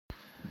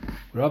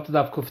We're up to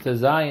Daf Kuf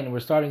Tezayin. We're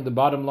starting the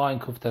bottom line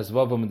Kuf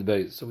Tezvavam and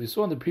Beis. So we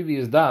saw in the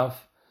previous Daf,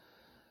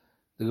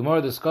 the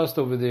Gemara discussed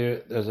over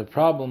there's a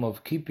problem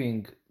of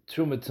keeping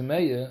Truma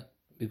Tameya,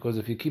 because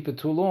if you keep it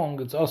too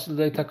long, it's also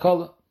the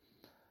Takala,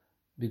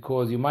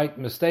 because you might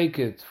mistake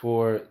it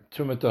for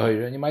Truma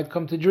Tahira and you might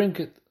come to drink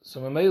it.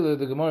 So Mamela,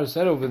 the Gemara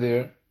said over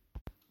there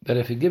that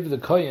if you give the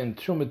Kohen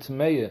Truma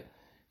Tameya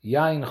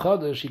Yain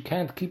Chadash, he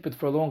can't keep it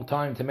for a long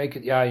time to make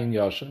it Yain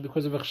Yashan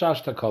because of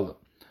Echshash Takala.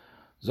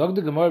 Zog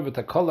the Gemara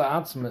v'takala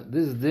atzma,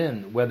 this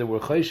din, whether we're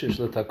chayshish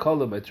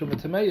l'takala by truma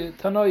tameya,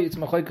 tanoi, it's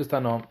machaykas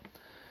tanom.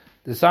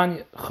 The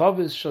san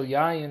chavis shel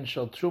yayin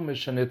shel truma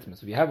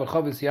shenitmis. If you have a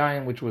chavis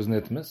yayin which was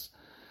nitmis,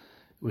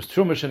 it was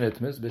truma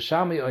shenitmis,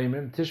 b'shami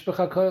oimrim tishbech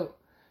hakol.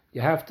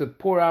 You have to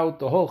pour out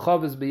the whole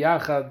chavis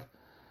b'yachad.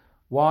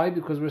 Why?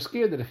 Because we're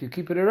scared that if you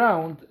keep it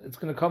around, it's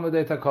going to come a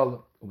day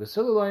takala.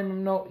 B'silul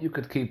oimrim, no, you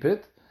could keep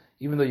it,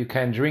 even though you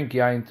can't drink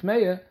yayin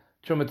tameya,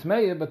 Truma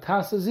Tameya, but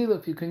Tasa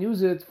Zilif, you can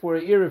use it for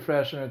an ear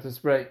refreshener to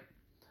spray.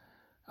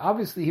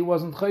 Obviously, he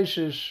wasn't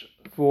chayshish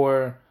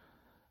for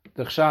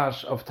the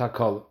chash of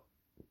Takala.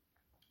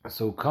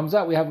 So comes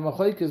out, we have a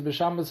machlekes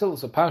b'sham b'sil.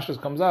 So Pashas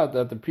comes out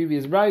that the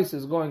previous Bryce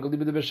is going to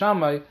be the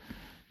b'shamai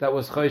that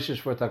was chayshish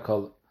for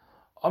Takala.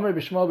 Omer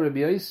b'shmal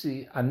Rabbi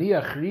Yosi, ani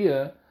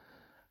achriya,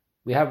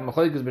 we have a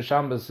machlekes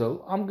b'sham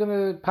b'sil. I'm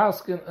going to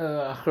pass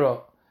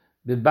achra.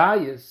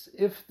 B'bayis,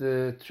 if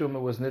the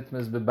Truma was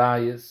nitmas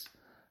b'bayis,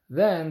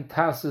 then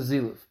Tasa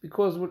Zilif,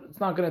 because it's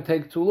not going to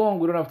take too long.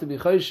 We don't have to be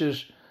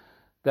chayshish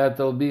that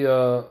there'll be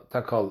a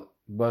takal.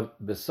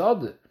 But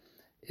besada,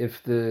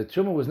 if the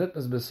truma was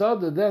nitmas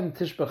besada, then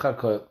tishbach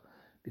hakol,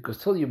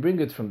 because till you bring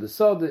it from the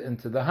sada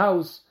into the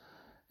house,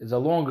 it's a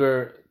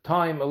longer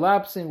time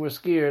elapsing. We're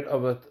scared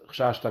of a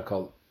chash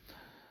takal.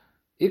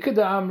 Ikeda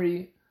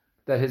Amri,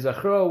 that his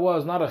achra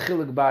was not a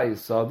chilik by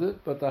his sada,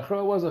 but the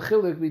achra was a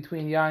chilik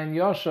between yain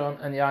yashan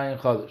and yain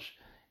chadash.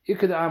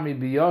 Iked Amri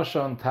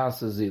b'yashan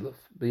Tasa Zilif.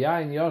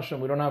 B'yayin yashan,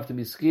 we don't have to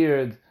be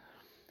scared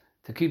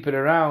to keep it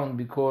around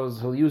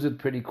because he'll use it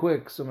pretty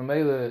quick. So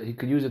Mamela, he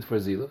could use it for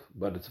Zilif.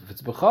 But if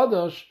it's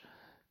b'chadash,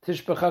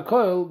 tishbech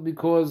hakoil,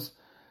 because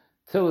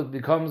till it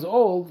becomes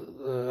old,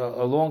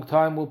 a long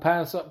time will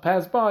pass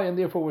by, and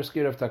therefore we're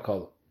scared of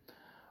takala.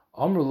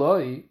 Amru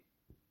loi,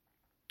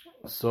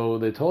 so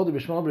they told the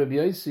Bishmal Rabbi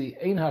Yosi,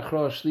 ein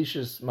hachra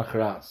shlishis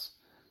machras.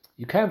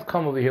 You can't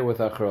come over here with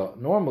achra.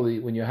 Normally,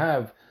 when you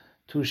have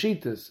two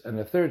shitas, and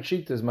the third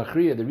shita is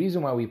machriya. The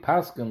reason why we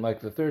paskin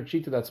like the third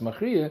shita that's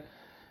machriya,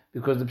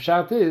 because the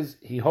pshat is,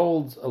 he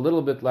holds a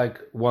little bit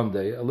like one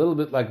day, a little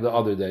bit like the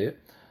other day.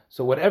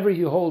 So whatever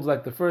he holds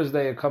like the first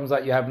day, it comes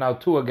out, you have now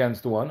two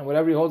against one, and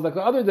whatever he holds like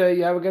the other day,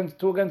 you have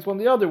two against one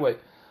the other way.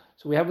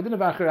 So we have a din of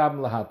achir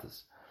abim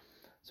lahatas.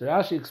 So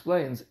Rashi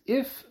explains,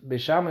 if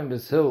Bisham and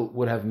Bishil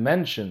would have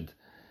mentioned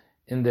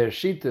in their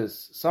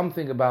shitas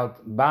something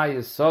about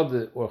bayis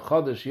sode or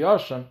chodesh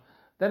yashan,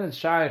 then it's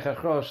shaykh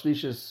achro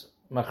shlishis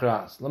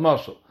machras,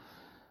 lamashal.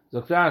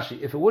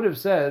 Zokrashi, if it would have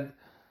said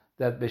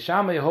that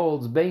Beishamay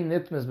holds bein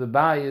nitmas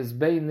bebayis,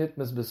 bein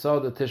nitmas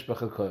besoda tishbach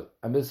hakol,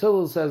 and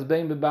Beis says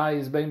bein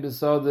bebayis, bein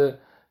besoda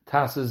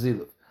tasa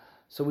ziluf.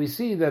 So we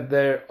see that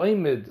they're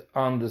oimid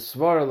on the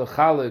svara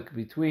lechalik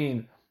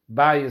between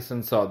bayis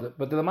and soda,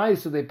 but the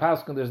lamaisa they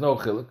pass when there's no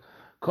chilik.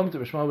 Come to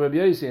Bishmal Rabbi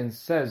Yosi and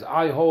says,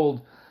 I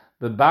hold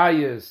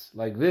bebayis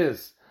like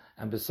this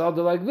and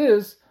besoda like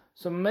this.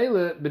 So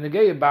Mele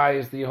Benegeya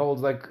bias that he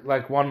holds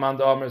like one man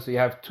domer, so you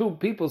have two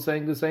people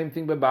saying the same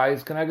thing, but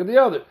bias can agree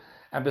the other.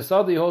 And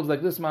Besada he holds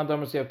like this man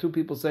domer, so you have two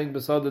people saying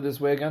Besada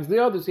this way against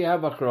the other, so you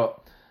have achra.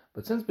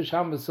 But since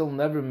Bisham Basil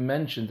never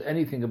mentioned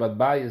anything about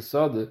bias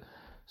sada,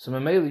 so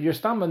Mele you're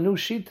stam a new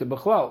shita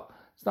b'chlal.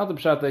 It's not the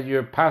pshat that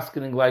you're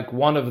paskening like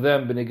one of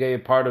them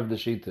Benegeya part of the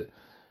shita.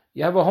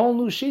 You have a whole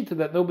new shita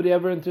that nobody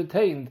ever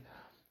entertained,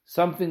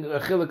 something a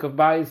chilik of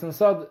bias and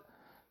sada.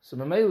 So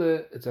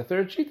Mamela, it's a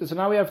third shita. So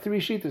now we have three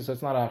shitas. So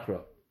it's not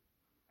achra.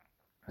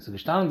 So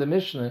Gishtan in the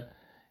Mishnah,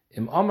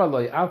 im Amar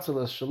loy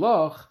atzalas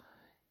shalach,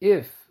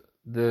 if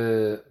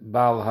the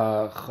Baal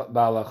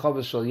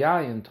HaChavis Shel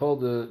Yayin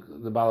told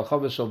the Baal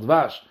HaChavis Shel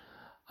Dvash,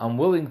 I'm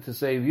willing to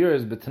save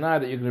yours, but tonight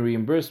that you're going to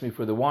reimburse me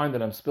for the wine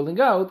that I'm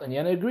spilling out, and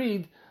Yana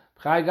agreed,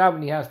 B'chai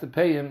Gavin, he has to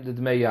pay him the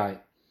Dmei Yayin.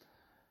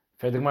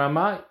 Ferdegmar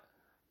Mai,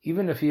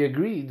 even if he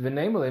agreed,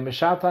 v'neimele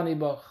meshatani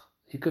bach.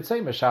 He could say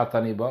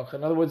meshatani bach.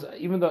 In other words,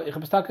 even though ich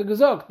habe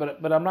gesagt,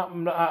 but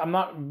I'm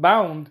not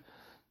bound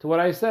to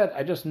what I said.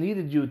 I just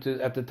needed you to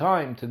at the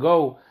time to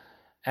go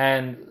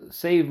and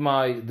save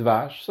my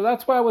dvash. So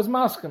that's why I was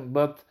maskim.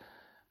 But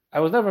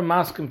I was never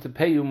maskim to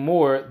pay you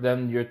more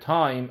than your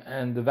time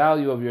and the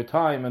value of your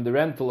time and the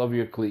rental of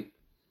your kli.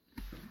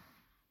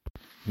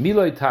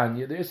 Miloi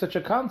Tanya, there is such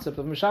a concept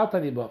of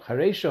meshatani bach.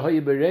 Hareisha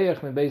hoye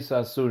bereich min beisa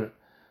asura.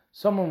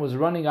 Someone was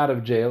running out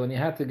of jail and he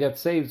had to get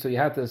saved, so he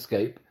had to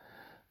escape.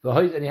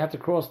 And you had to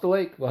cross the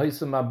lake. They used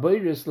to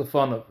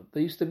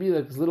be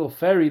like this little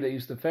ferry that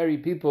used to ferry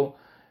people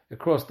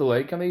across the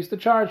lake, and they used to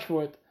charge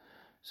for it.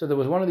 So there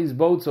was one of these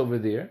boats over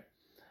there,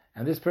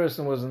 and this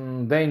person was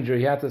in danger.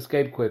 He had to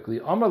escape quickly.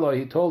 Amaloi,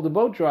 he told the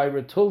boat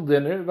driver, "Till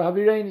dinner,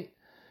 v'havireni."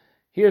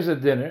 here's a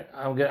dinner.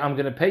 I'm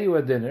going to pay you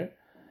a dinner,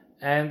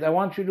 and I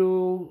want you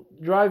to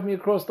drive me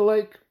across the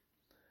lake.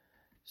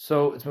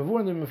 So it's mavur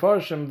in the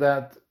Mefarshim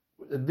that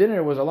the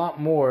dinner was a lot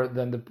more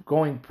than the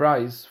going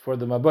price for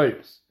the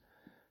mabayros.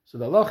 So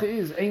the halacha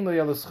is ein lo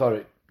yala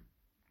schari.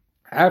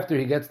 After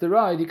he gets the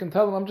ride, he can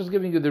tell him, I'm just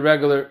giving you the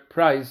regular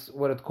price,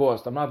 what it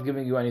cost. I'm not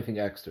giving you anything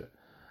extra.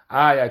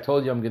 I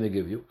told you I'm going to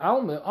give you.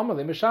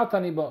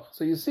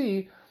 So you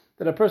see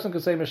that a person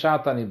could say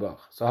meshatani bach.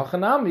 So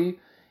hachanami,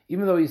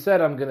 even though he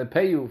said, I'm going to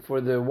pay you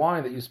for the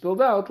wine that you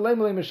spilled out,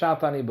 lemele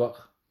meshatani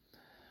bach.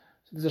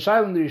 So there's a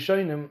shayla in the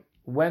Rishonim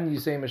when you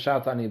say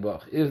meshatani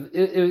bach. Is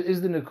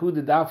the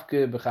nekuda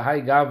dafke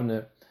b'chahai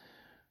gavne,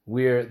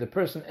 where the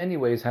person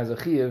anyways has a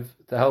chiyuv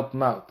to help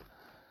him out.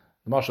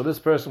 Marshal, this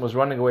person was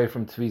running away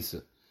from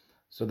Tvisa.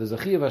 So there's a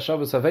chiyuv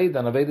hashavas aveda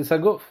and aveda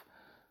saguf.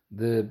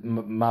 The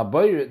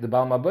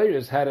Baal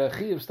Mabayris had a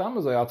chiyuv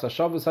stamazay al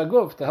hashavas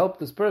saguf to help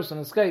this person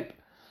escape.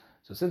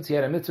 So since he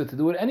had a mitzvah to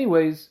do it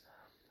anyways,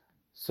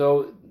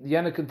 so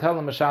Yena could tell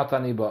him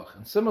meshatani bach.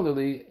 And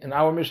similarly, in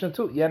our Mishnah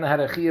too, Yena had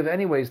a chiyuv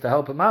anyways to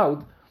help him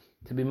out,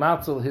 to be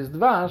matzil his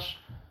dvash.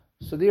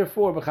 So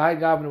therefore, b'chai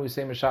gavna we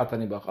say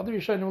meshatani bach. Other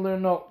Rishonim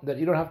learn no, that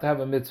you don't have to have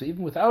a mitzvah,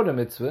 even without a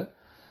mitzvah.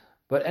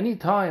 But any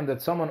time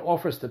that someone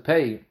offers to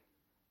pay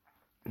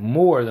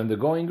more than the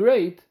going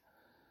rate,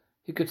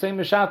 he could say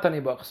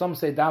meshatani bach. Some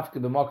say dafke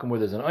b'makom where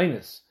there's an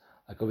oinus.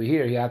 Like over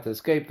here, he had to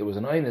escape, there was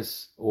an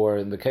oinus. Or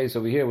in the case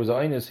over here, was an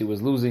oinus, he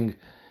was losing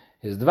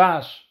his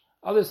dvash.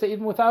 Others say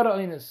even without an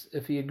oinus,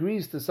 if he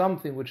agrees to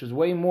something which is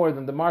way more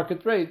than the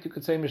market rate, you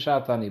could say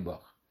meshatani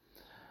bach.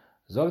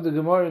 Zog the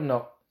Gemara,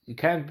 no. You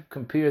can't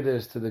compare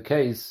this to the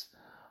case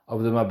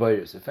of the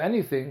Mabayris. If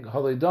anything,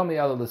 holidomi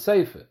ala the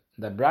Sefer.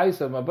 The Brais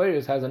of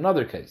Mabayris has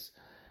another case.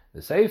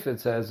 The Sefer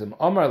says,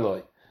 Omar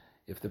loy,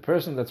 if the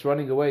person that's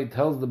running away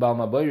tells the Baal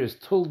Mabayris,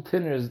 tul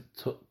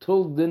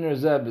dinner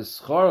zeb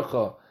is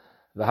scharcha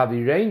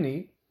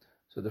v'havireini,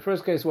 so the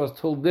first case was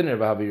tul dinner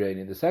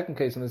v'havireini. The second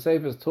case in the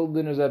Sefer is tul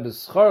dinner zeb is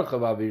scharcha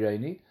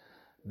v'havireini,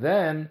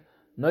 then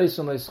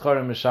noisun le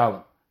scharim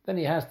mishalim. Then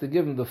he has to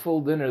give him the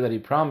full dinner that he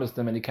promised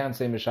him, and he can't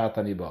say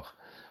meshatani bach.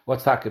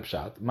 What's takib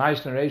shat?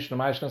 Ma'ishna reish,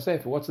 ma'ishna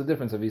sefer. What's the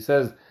difference? If he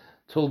says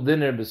tul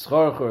dinner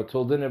b'scharch or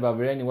tul dinner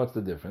b'avireni, what's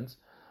the difference?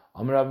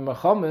 Amar Rabbi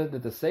Mechamed,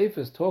 that the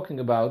sefer is talking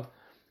about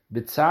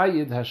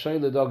b'tzayid hashay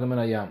ledogim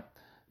ayam.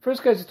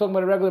 First case is talking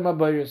about a regular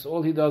mabayris.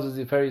 All he does is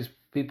he ferries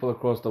people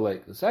across the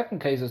lake. The second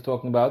case is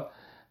talking about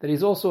that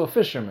he's also a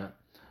fisherman.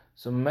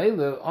 So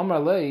Meile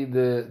Amar lei,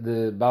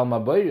 the Baal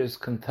Mabayris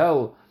can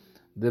tell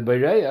the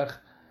Bereach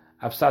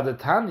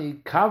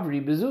Afsadatani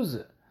Kavri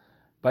Bezuzah.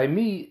 By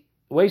me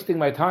wasting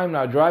my time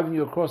now driving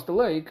you across the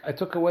lake, I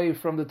took away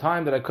from the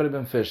time that I could have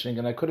been fishing,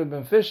 and I could have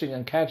been fishing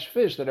and catch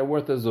fish that are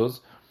worth a zuz.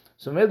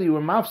 So maybe you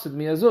were mafsid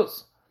me a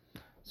zuz.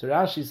 So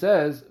Rashi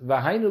says,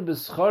 V'hainu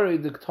b'schari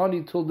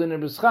diktani tul dinner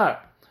b'schar.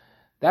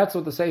 That's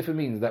what the Sefer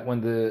means, that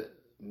when the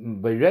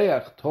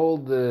Bereach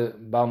told the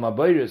Baal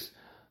Mabayris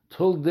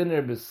tul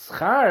dinner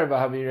b'schar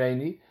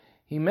v'havireni,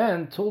 he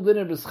meant tul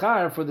dinner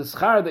b'schar for the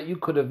schar that you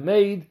could have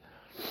made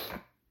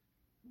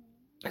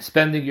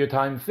spending your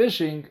time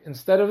fishing.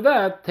 Instead of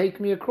that, take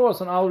me across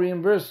and I'll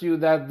reimburse you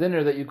that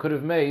dinner that you could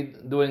have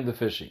made doing the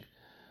fishing.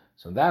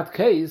 So in that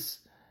case,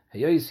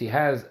 he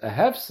has a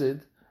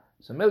hefsid,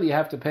 so maybe you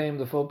have to pay him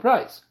the full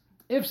price.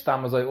 If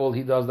Stamazai, all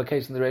he does, the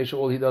case in the ratio,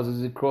 all he does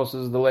is he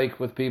crosses the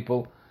lake with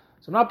people,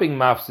 so not being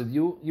mafsid,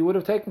 you would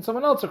have taken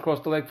someone else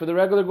across the lake for the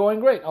regular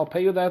going rate. I'll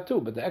pay you that too,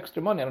 but the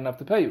extra money I don't have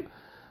to pay you.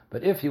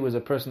 But if he was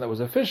a person that was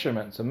a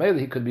fisherman, so maybe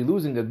he could be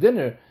losing a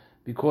dinner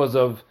because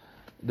of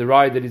the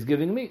ride that he's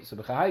giving me. So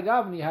b'chahai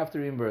gavni, you have to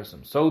reimburse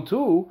him. So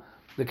too,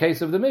 the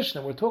case of the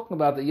Mishnah, we're talking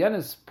about the Yen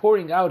is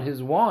pouring out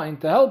his wine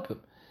to help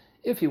him.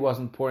 If he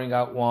wasn't pouring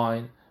out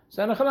wine,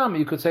 so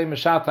you could say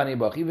meshatani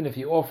bach. Even if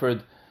he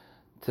offered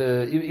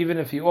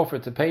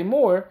to pay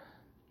more,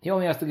 he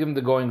only has to give him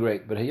the going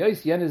rate. But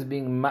Hayos Yen is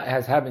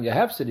having a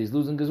hefsid, he's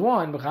losing his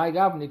wine. B'chahai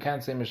gavni, you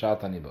can't say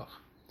meshatani bach.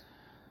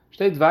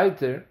 Steht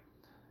weiter.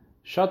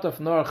 Shataf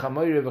nor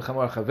chamoyre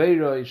v'chamor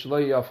chaveiro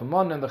shloi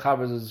yafamon, and the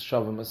chavers is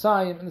shavim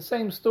asayim. In the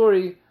same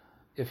story,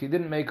 if he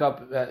didn't make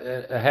up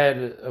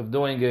ahead of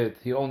doing it,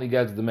 he only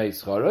gets the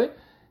meis charoi.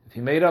 If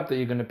he made up that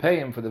you're going to pay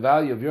him for the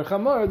value of your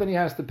chamor, then he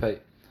has to pay.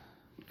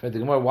 For the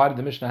Gemara, why did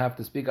the Mishnah have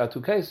to speak out two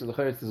cases?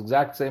 It's the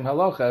exact same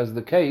halacha as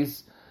the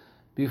case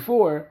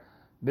before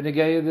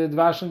b'negei the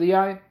dvash and the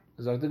yain.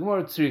 The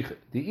Gemara tzrich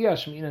the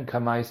iash minan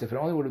kamais. If it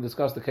only would have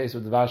discussed the case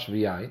of dvash and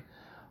yain.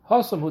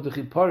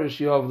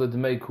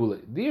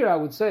 There I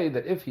would say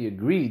that if he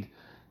agreed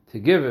to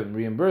give him,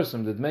 reimburse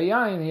him the dmei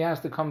yain, he has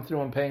to come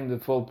through and pay him the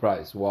full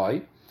price.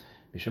 Why?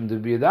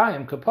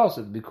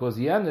 Because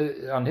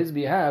Yen on his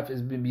behalf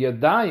is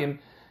biyadayim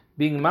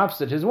being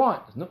mafsid his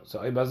wine. No, so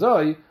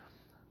ibazoi,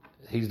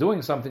 he's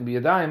doing something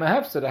biyadayim, I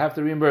have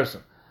to reimburse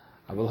him.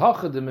 Over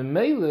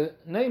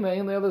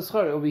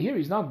here,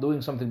 he's not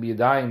doing something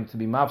biyadayim to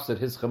be mafsid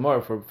his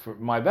chamor for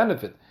my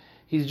benefit.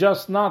 He's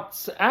just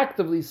not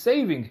actively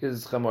saving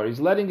his chamor. He's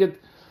letting it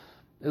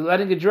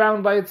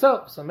drown by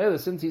itself. So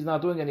since he's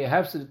not doing any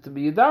hefsid to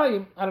be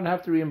yadayim, I don't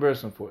have to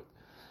reimburse him for it.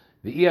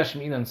 V'iyash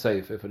minan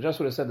seif. If I just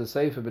would have said the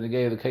seif in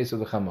the case of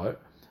the chamor,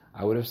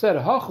 I would have said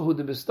hachahu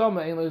de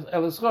bistama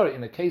el eschar.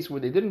 In a case where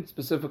they didn't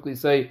specifically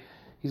say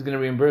he's going to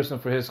reimburse him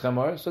for his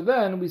chamor, so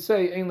then we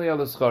say ein el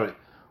eschari.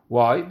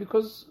 Why?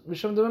 Because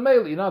mishum de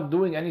memela, you're not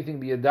doing anything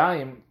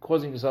biyadayim,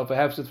 causing yourself a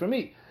hefset for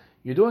me.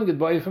 You're doing it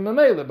by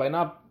memela, by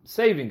not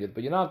saving it,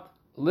 but you're not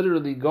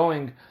literally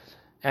going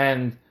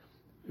and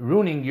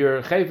ruining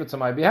your chayfetz on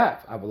my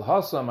behalf. Abul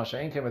Hassam,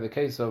 Masha'in came in the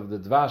case of the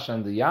dvash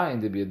and the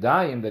yain, the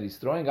biyadayim, that he's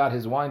throwing out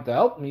his wine to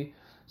help me.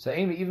 So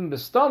even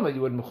bestama,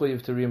 you would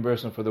mechuyev to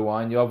reimburse him for the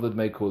wine. Yovlad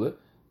meikula.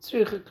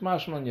 Tzrich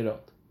k'mashman you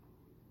don't.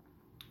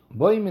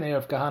 Boi min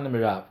erev kahana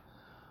mirav.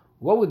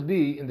 What would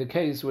be in the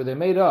case where they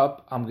made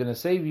up, I'm going to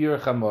save your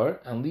chamor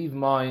and leave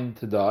mine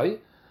to die.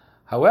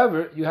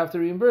 However, you have to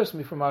reimburse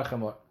me for my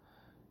chamor.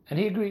 And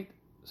he agreed.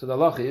 So the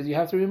halacha is, you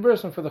have to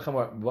reimburse him for the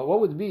chamor. But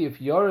what would be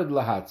if Yored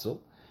Lahatzel,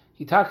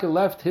 he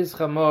left his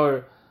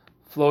chamor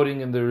floating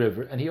in the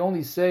river, and he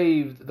only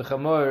saved the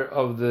chamor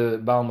of the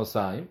Baal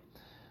Masayim,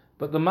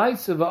 but the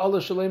Maisa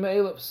va'ala Shalema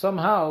Elef,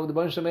 somehow the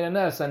Baruch made a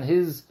nest and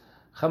his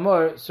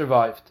chamor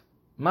survived.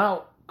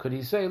 Now, could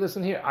he say,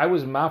 listen here, I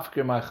was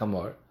mafkir my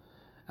chamor,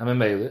 and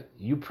Memele,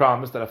 you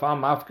promised that if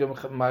I'm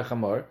mafkir my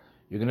chamor,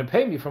 you're going to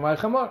pay me for my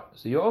chamor.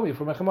 So you owe me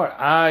for my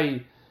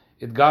chamor.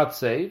 It got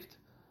saved.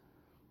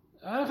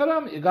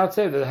 It got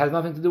saved. It has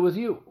nothing to do with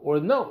you. Or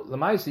no,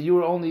 Lamaisa, you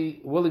were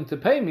only willing to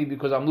pay me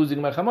because I'm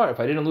losing my chamor. If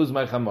I didn't lose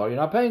my chamor, you're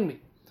not paying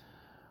me.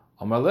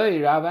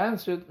 Amalei, Rav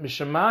answered,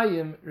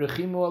 Mishamayim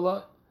rechimu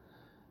Allah,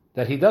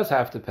 that he does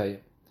have to pay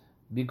him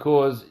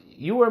because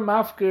you were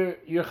mafkir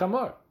your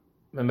chamor.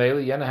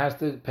 Memele, Yena has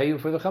to pay you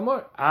for the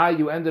chamor.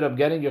 You ended up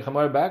getting your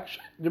chamor back.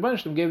 The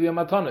Rebbeinu gave you a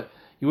matana.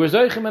 You were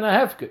zoichem and a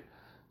hefker.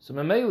 So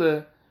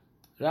Memele,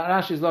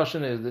 Rashi's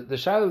lashon is the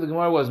shaila of the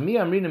Gemara was mi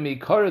amrina mi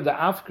kara the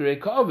afkere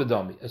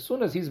ka'avedami. As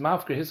soon as he's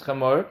mafker his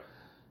chamor,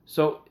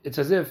 so it's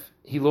as if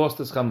he lost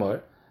his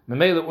chamor.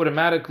 Memele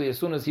automatically, as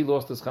soon as he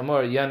lost his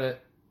chamor, Yena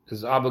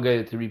is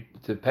obligated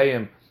to pay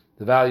him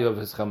the value of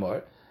his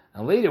chamor.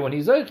 And later, when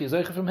he's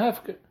zoich from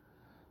hefker.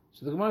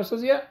 So the Gemara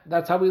says, yeah,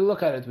 that's how we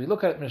look at it. We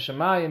look at it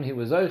Mishamayim, he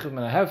was zoich from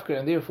a hefker,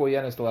 and therefore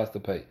Yena still has to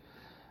pay.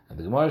 And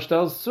the Gemara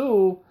tells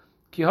too,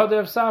 Kihad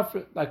Rav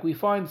Safra, like we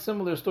find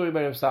similar story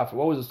by Rav Safra.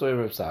 What was the story of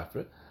Rav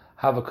Safra?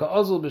 Hava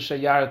ka'azul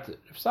b'shayart.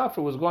 Rav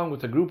Safra was going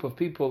with a group of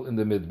people in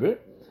the Midbar,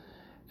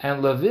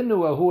 and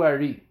Lavinu ahu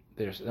ari.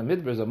 There's the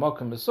Midbar is a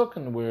Makam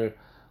Mesukan where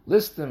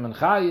Listim and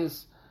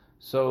Chayis,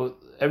 so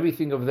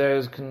everything of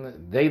theirs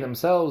they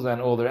themselves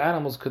and all their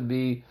animals could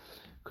be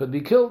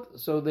killed.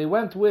 So they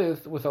went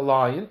with a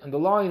lion, and the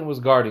lion was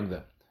guarding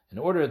them. In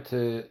order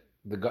to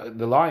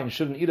the lion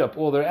shouldn't eat up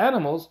all their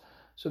animals.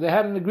 So they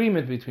had an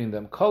agreement between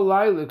them. In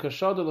order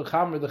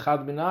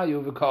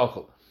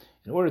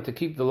to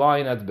keep the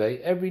lion at bay,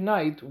 every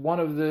night one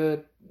of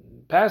the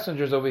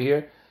passengers over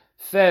here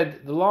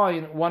fed the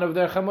lion one of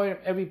their chamor.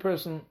 Every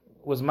person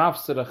was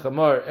mafsed a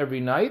chamor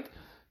every night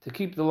to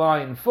keep the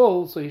lion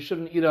full, so he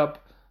shouldn't eat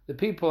up the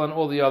people and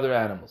all the other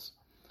animals.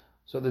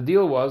 So the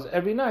deal was,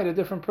 every night a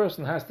different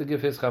person has to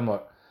give his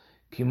chamor.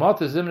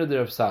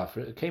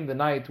 It came the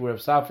night where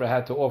Rav Safra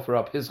had to offer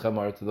up his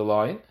chamor to the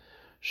lion.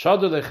 He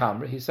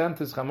sent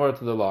his chamor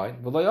to the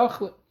lion.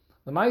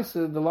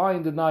 The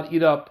lion did not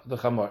eat up the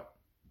chamor.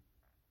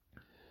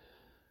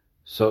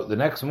 So the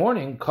next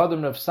morning,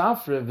 Kadam Rav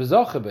Safra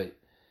v'zochabe,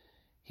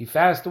 he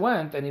fast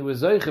went and he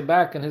was zoiche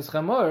back in his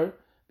chamor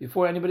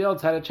before anybody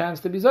else had a chance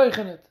to be zoiche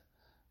in it,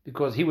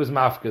 because he was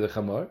mafker the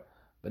chamor.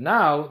 But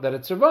now that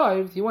it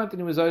survived, he went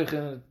and he was zoiche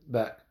in it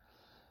back.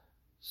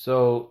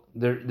 So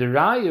the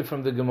raya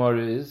from the Gemara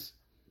is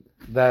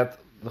that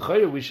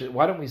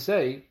why don't we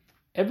say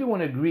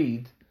everyone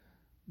agreed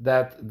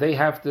that they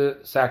have to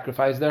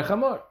sacrifice their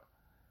chamor.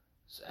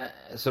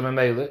 So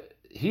Memele,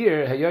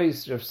 here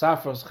Hayos Rav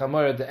Safra's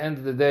chamor at the end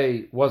of the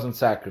day wasn't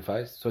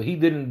sacrificed, so he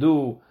didn't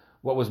do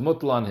what was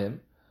mutl on him.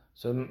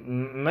 So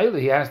Memele,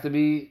 he has to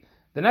be,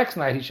 the next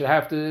night he should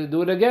have to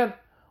do it again.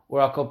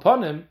 Or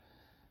upon him,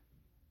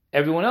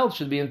 everyone else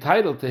should be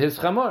entitled to his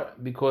chamor,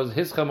 because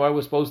his chamor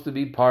was supposed to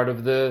be part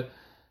of the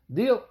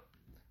deal.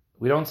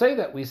 We don't say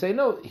that. We say,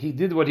 no, he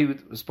did what he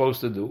was supposed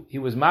to do. He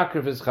was makr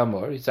of his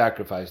chamor, he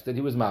sacrificed it,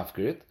 he was mafkir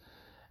it,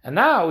 and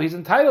now he's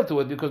entitled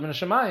to it because min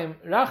hashamayim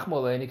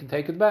rachmole, and he can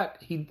take it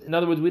back. In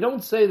other words, we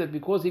don't say that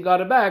because he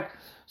got it back,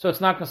 so it's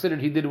not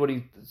considered he did what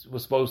he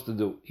was supposed to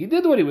do. He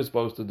did what he was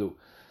supposed to do,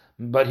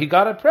 but he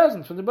got a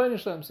present from the Rebbeinu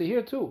Shalom. So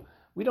here too,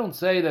 we don't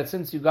say that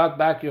since you got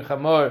back your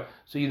chamor,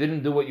 so you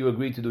didn't do what you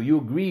agreed to do. You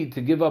agreed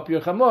to give up your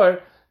chamor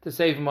to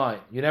save mine.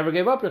 You never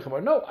gave up your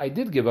chamor. No, I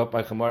did give up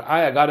my chamor.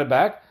 I got it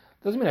back.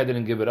 Doesn't mean I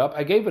didn't give it up.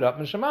 I gave it up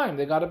in Shemayim.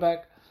 They got it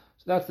back.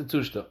 So that's the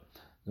tushta.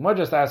 The Gemara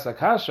just asked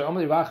Akasha,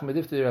 why did Rav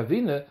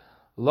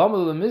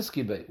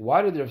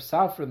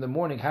Safra in the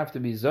morning have to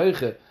be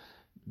zoiche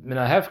min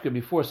hafker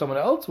before someone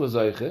else was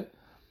zoiche,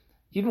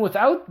 even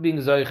without being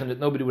zoiche, that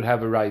nobody would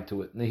have a right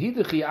to it?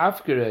 Nehidachi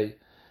afkere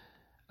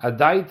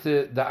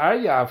adaite the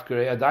arya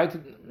afkere adaite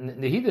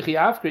nehidachi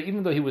afkere,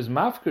 even though he was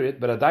mafker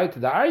it, but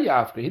adaite the arya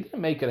afkere, he didn't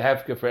make it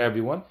hafker for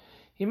everyone.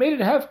 He made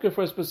it hafker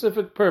for a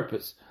specific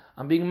purpose.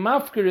 I'm being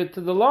mafkir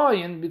to the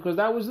lion because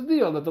that was the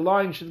deal, that the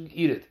lion should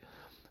eat it.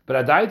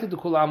 But Adaita to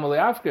Kula Amalei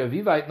Afkir,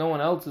 Avivite, no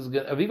one else is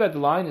going Avivite, the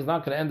lion is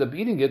not going to end up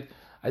eating it.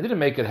 I didn't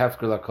make it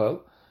Hefker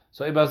Lakol.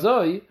 So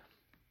Ibazoi,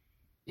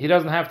 he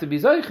doesn't have to be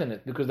Zeich in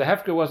it, because the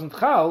Hefker wasn't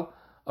Chal,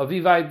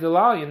 Avivite, the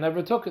lion,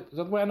 never took it. This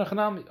is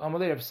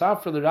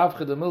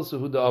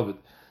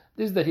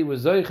that he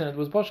was Zeich in it,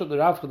 was Pashat the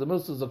Ravcha, the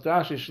Milsa,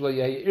 Zaktrashi, Shlo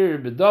Yair,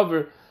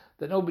 Bedover,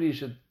 that nobody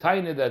should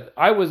tine it, that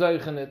I was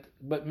Zeich in it,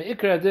 but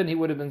Me'ikra Adin, he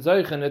would have been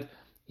Zeich in it,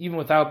 even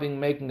without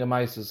making a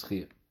Maisas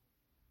Chiyah.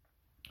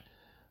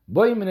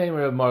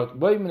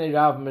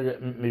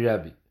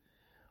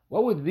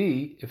 What would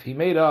be if he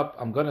made up,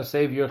 I'm going to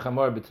save your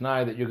chamor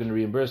b'tnai that you're going to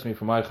reimburse me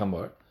for my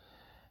chamor?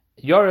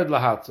 Yored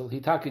lahatzel, he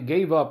taka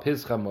gave up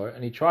his chamor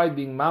and he tried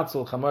being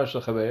matzel chamor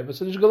shel chaver, but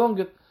sedish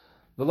gelunget,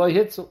 v'loy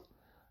hitzel.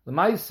 The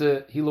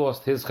Maisa, he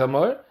lost his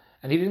chamor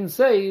and he didn't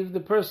save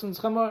the person's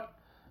chamor.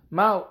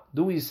 Now,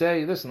 do we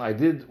say, listen, I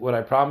did what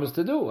I promised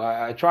to do,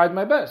 I tried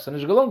my best,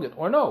 sedish gelunget,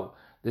 or no?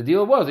 The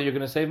deal was that you're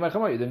going to save my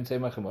chamor, you didn't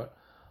save my chamor.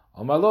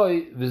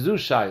 Omaloi v'zu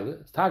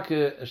shayle, it's take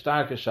a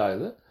starke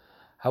shayle.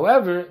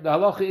 However, the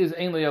halacha is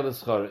ein leyel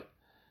schare.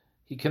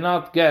 He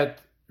cannot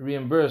get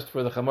reimbursed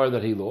for the chamor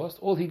that he lost.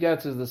 All he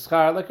gets is the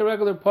schar, like a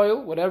regular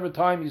poil, whatever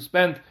time you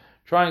spent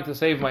trying to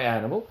save my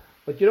animal,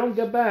 but you don't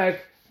get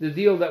back the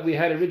deal that we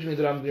had originally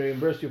that I'm going to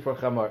reimburse you for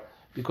chamor,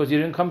 because you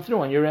didn't come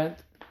through on your end.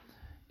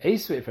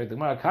 Eisve, in fact, the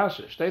Gemara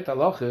Kasha, shteit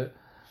halacha,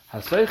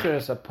 haseicher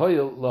es a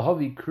poil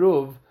lahavi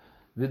kruv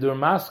v'dur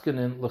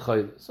maskinin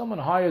l'chayl. Someone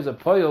hires a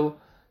poil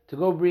to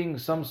go bring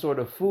some sort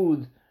of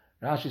food.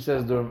 Rashi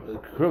says the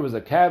kruv is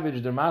a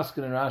cabbage, the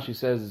maskin, and Rashi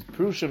says it's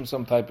prushim,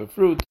 some type of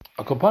fruit.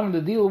 A component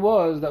of the deal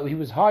was that he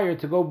was hired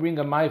to go bring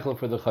a meichel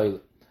for the chayil.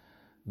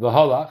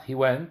 V'halach, he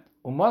went,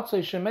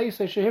 umatzei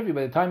shemeisei shehivi.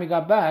 By the time he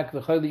got back,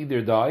 the chayil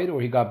either died or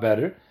he got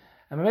better,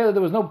 and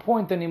there was no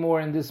point anymore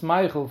in this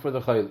meichel for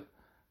the chayil.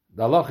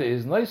 The halacha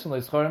is noisun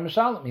leischarim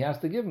mishalim. He has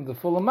to give him the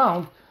full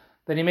amount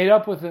that he made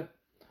up with it.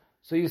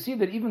 So you see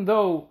that even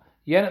though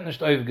Yenet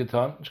nicht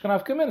aufgetan, ich kann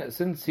aufkommen,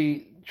 since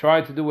he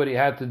tried to do what he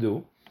had to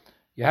do,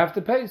 you have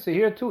to pay. So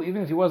here too,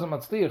 even if he wasn't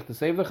matzliach to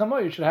save the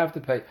chamor, you should have to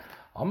pay.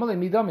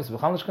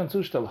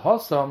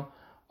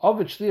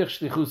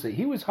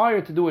 He was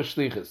hired to do a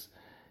shlichus.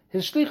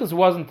 His shlichus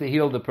wasn't to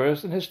heal the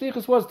person, his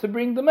shlichus was to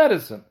bring the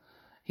medicine.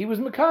 He was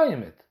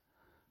mekayim it.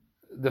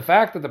 The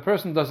fact that the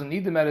person doesn't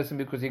need the medicine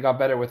because he got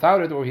better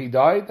without it or he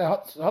died,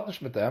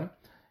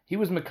 he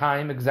was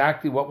mekayim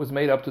exactly what was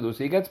made up to do,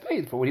 so he gets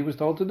paid for what he was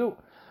told to do.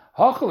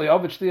 Here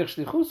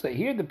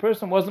the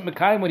person wasn't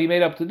mekayim what he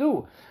made up to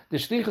do. The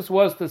shlichus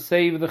was to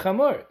save the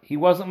chamor. He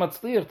wasn't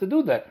matzliach to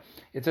do that.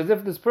 It's as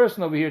if this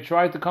person over here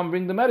tried to come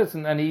bring the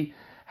medicine and he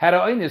had a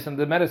oinus and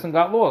the medicine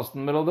got lost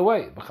in the middle of the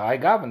way.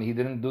 B'chai gavan, he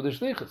didn't do the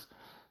shlichus.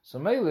 So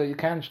mele, you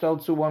can't tell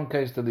to one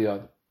case to the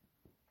other.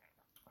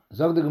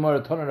 Zog the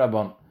Gemara Toner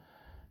Rabban,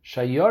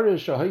 Shayore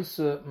shahoise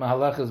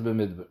mahalachas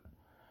b'midbar.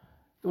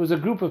 There was a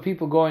group of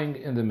people going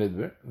in the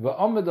midbar.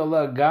 Va'omed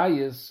Allah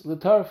gayis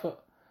l'tarfa.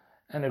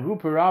 And a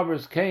group of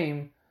robbers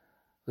came,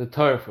 the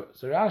tarfa.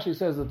 So Rashi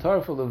says the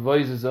tarfa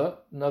levoiziza,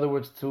 in other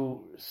words,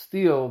 to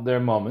steal their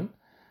moment.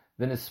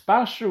 Then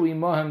ispashru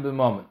imohem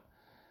b'momen.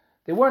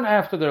 They weren't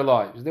after their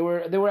lives; they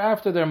were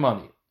after their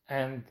money.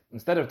 And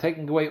instead of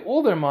taking away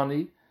all their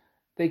money,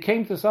 they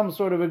came to some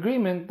sort of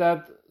agreement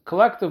that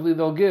collectively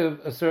they'll give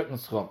a certain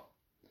schum.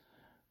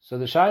 So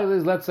the shayla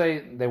is, let's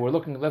say they were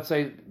looking, let's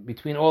say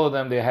between all of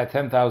them they had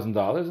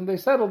 $10,000, and they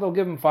settled they'll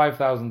give them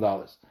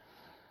 $5,000.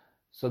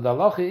 So the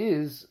halacha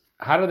is,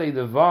 how do they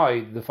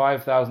divide the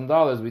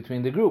 $5,000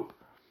 between the group?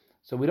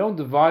 So we don't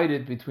divide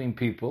it between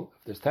people.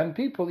 If there's 10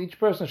 people, each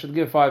person should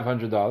give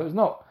 $500.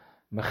 No.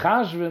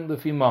 Mechashvin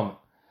lefi mammon.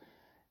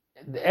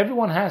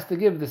 Everyone has to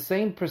give the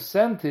same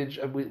percentage.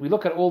 We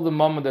look at all the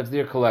mammon that's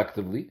there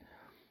collectively,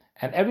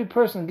 and every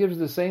person gives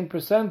the same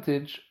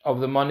percentage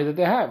of the money that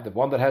they have. The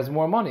one that has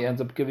more money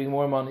ends up giving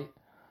more money.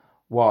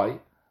 Why?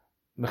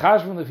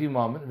 Mechashvin lefi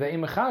mammon,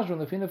 ve'im mechashvin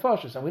lefi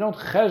nefashos. And we don't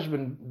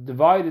cheshbon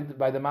divided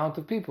by the amount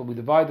of people. We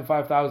divide the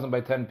 5,000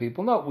 by 10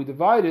 people. No, we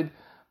divide it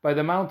by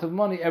the amount of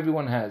money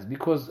everyone has.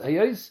 Because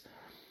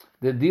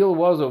the deal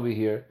was over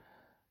here,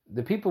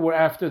 the people were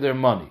after their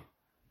money.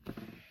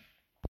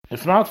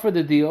 If not for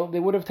the deal, they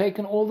would have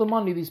taken all the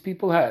money these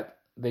people had.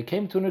 They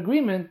came to an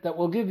agreement that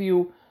will give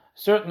you a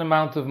certain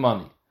amount of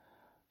money.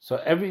 So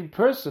every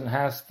person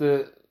has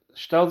to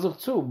shtel sich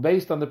zu,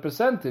 based on the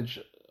percentage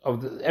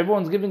of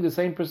everyone's giving the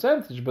same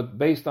percentage, but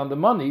based on the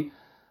money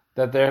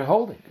that they're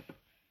holding.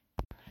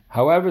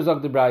 However,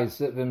 Zog the Braise,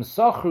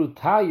 v'msachru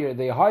tayir,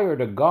 they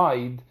hired a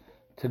guide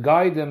to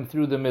guide them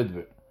through the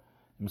midbar.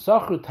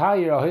 V'msachru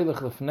tayir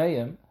ahoylech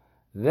lefneim,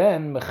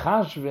 then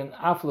mechashvin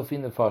af lefi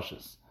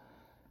nefashos.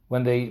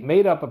 When they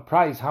made up a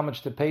price, how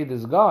much to pay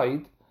this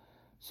guide,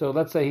 so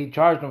let's say he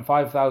charged them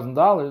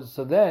 $5,000,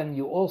 so then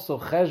you also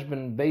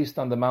cheshbon based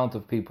on the amount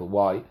of people.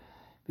 Why?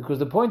 Because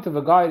the point of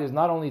a guide is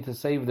not only to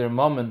save their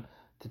mammon,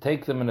 to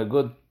take them in a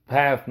good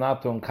path,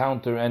 not to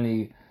encounter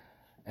any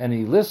and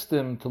he lists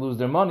them to lose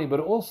their money, but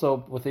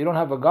also, if they don't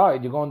have a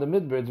guide, you go in the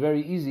midbar, it's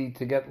very easy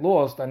to get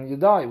lost and you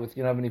die you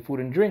don't have any food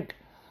and drink.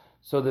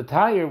 So the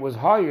tire was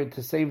hired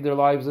to save their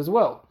lives as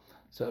well.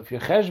 So if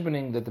you're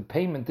cheshboning that the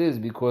payment is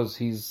because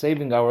he's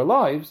saving our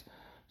lives,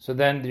 so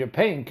then you're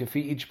paying kafi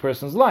each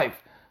person's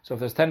life. So if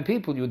there's 10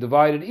 people, you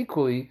divide it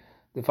equally,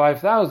 the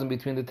 5,000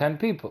 between the 10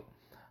 people.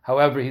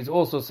 However, he's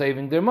also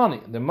saving their money.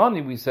 The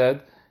money, we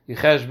said, you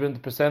cheshbon the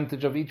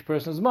percentage of each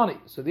person's money.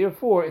 So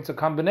therefore, it's a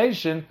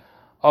combination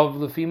of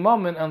lefi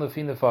mammon and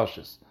lefi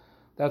nefashis.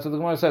 That's what the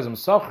Gemara says.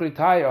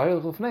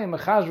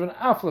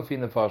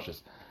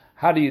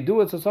 How do you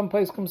do it? So some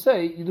place can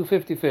say you do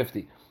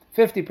 50-50.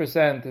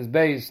 50% is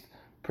based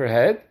per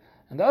head,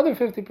 and the other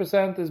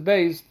 50% is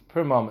based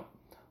per moment.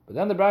 But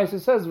then the Brisa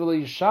says,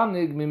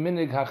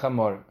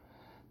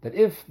 that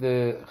if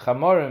the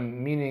chamorim,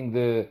 meaning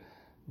the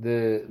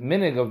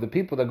minig of the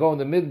people that go in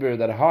the midbar,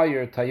 that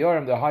hire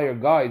tayorim, the hire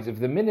guides, if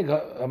the minig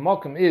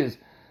hamakim is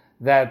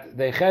that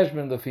they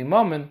cheshbon lefi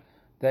mammon,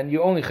 then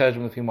you only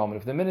cheshbon lefi mammon.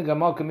 If the minig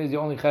hamakim is you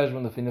only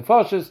cheshbon lefi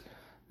nefashis,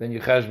 then you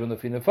cheshbon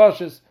lefi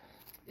nefashis.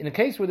 In a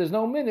case where there's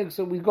no minig,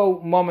 so we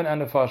go mammon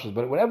and nefashis.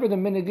 But whatever the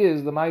minig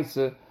is, the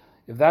ma'isa,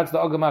 if that's the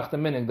agamach the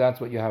minig,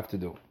 that's what you have to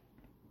do.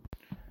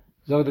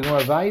 So the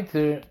Gemara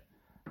weiter,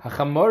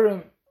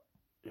 hachamorim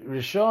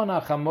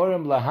rishon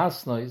hachamorim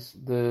lahasnois,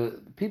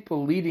 the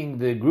people leading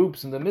the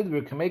groups in the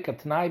midbar can make a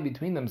t'nai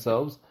between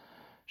themselves.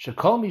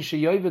 Shekol mi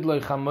sheyovid lo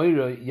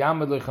chamoira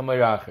yamad lo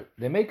chamoira acher.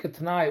 They make a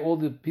t'nai, all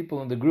the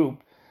people in the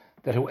group,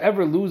 that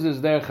whoever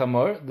loses their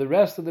chamor, the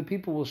rest of the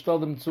people will shtel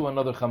them to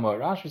another chamor.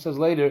 Rashi says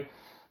later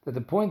that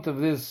the point of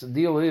this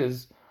deal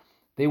is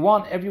they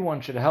want everyone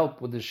should help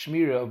with the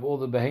shmira of all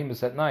the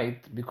behemoths at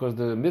night, because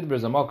the midbar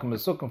is a malkum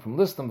mesukkim from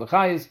listam the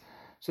chayis.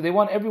 So they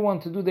want everyone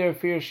to do their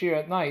fair share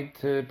at night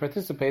to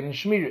participate in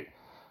shmira.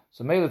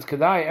 So Meilitz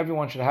Kedai,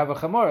 everyone should have a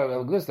chamor.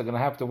 They're going to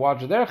have to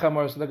watch their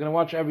chamor, so they're going to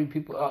watch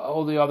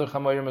all the other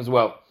chamorim as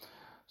well.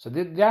 So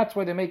that's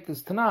why they make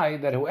this tanai,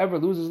 that whoever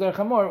loses their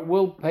chamor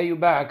will pay you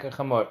back a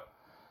chamor.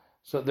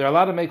 So they're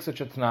allowed to make such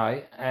a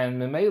tanai, and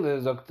Memele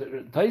is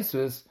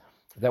Taisvis,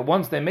 that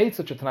once they made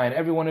such a tanai and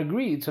everyone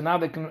agreed, so now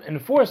they can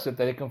enforce it,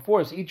 that they can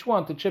force each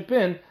one to chip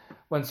in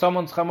when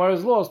someone's chamor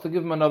is lost to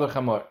give them another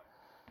chamor.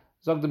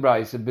 Zog the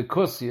Brayse,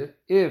 because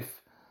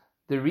if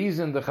the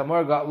reason the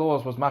chamor got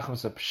lost was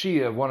machmas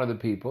pshia of one of the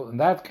people, in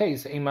that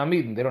case, ein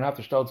mamidin, they don't have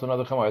to shtel to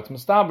another chamor. It's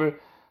mustaber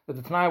that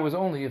the tanai was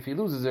only if he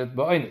loses it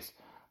ba'onis.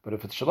 But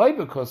if it's shalai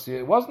because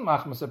it wasn't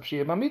machmas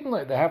pshia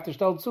mamidin, they have to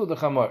shtel to the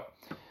chamor.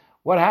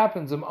 What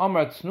happens?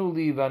 Amar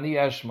tnuli vani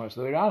eshmar.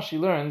 So the Rashi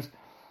learns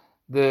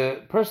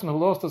the person who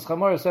lost his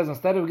chamor says,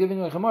 instead of giving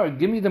a chamor,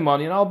 give me the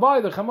money and I'll buy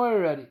the chamor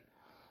already.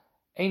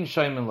 Ein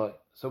shaymin loy.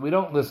 So we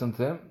don't listen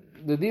to him.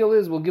 The deal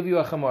is, we'll give you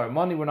a chamor.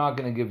 Money we're not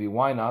going to give you.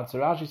 Why not? So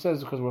Rashi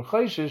says, because we're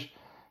chayshish,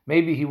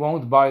 maybe he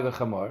won't buy the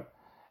chamor.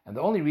 And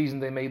the only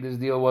reason they made this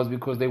deal was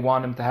because they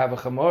want him to have a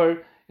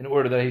chamor in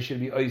order that he should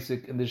be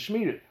Isaac in the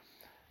shmir.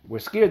 We're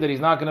scared that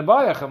he's not going to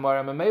buy a chamor,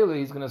 and Mamela,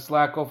 he's going to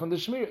slack off in the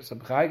shmir. So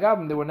B'chai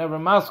Gavin, they were never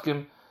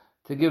masking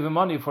to give him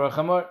money for a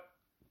chamor.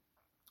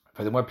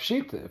 For the more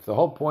pshita, if the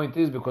whole point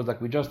is because, like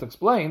we just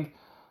explained,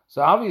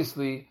 so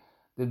obviously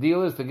the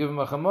deal is to give him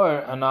a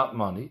chamor and not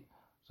money.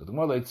 So the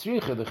more like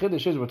tzricha, the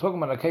chiddush is we're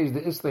talking about a case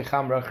the islay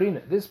chamra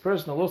achrina. This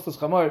person who lost his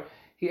chamor,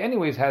 he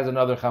anyways has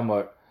another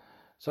chamor.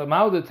 So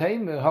ma'od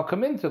taim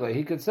hakamintele,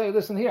 he could say,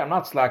 listen here, I'm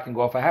not slacking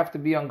off. I have to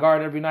be on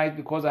guard every night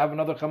because I have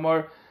another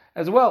chamor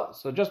as well.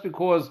 So just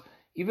because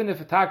even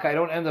if I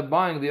don't end up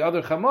buying the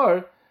other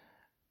chamor,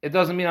 it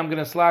doesn't mean I'm going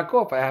to slack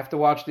off. I have to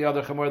watch the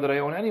other chamor that I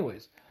own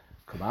anyways.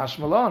 Kamash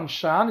malon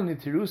shan in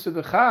tirusa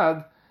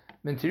dechad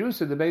min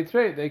tirusa the beit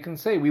trade. They can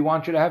say we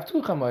want you to have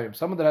two chamorim.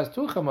 Someone that has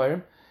two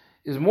chamorim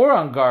is more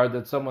on guard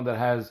than someone that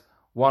has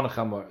one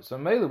chamor. So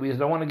Mela, we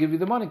don't want to give you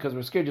the money because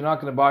we're scared you're not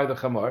going to buy the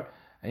chamor,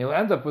 and you'll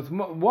end up with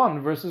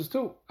one versus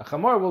two. A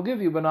chamor will give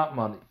you, but not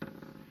money.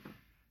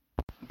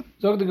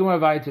 There's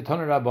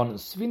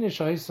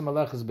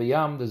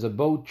a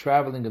boat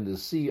traveling in the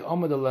sea,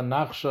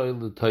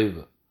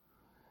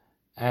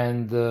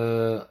 and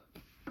the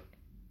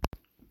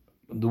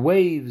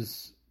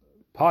waves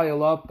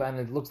pile up, and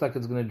it looks like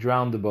it's going to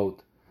drown the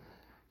boat.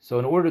 So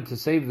in order to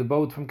save the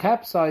boat from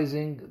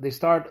capsizing, they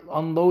start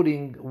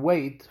unloading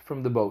weight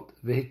from the boat.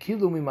 And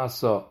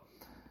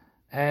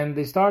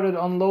they started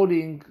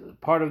unloading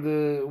part of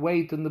the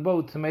weight in the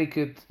boat to make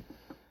it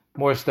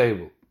more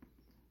stable.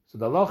 So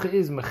the halacha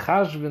is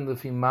mechashvin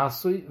lefi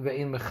masui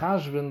ve'in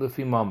mechashvin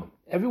lefi mammon.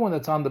 Everyone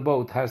that's on the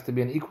boat has to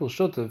be an equal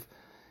shutuf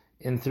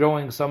in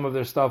throwing some of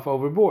their stuff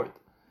overboard.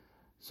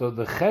 So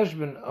the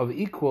cheshbon of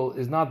equal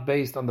is not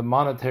based on the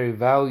monetary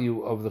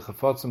value of the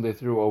chafatzim they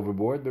threw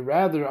overboard, but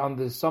rather on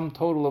the sum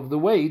total of the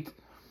weight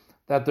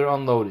that they're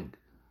unloading.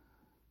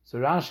 So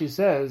Rashi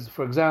says,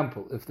 for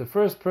example, if the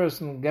first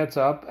person gets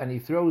up and he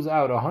throws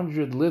out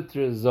 100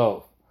 liters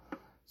zov,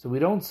 so we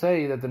don't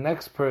say that the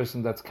next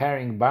person that's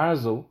carrying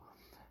barzel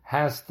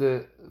has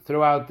to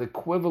throw out the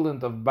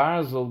equivalent of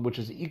barzel, which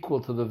is equal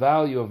to the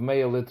value of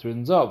meya liter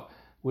in zov,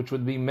 which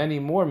would be many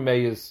more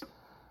meyas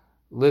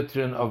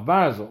litrin of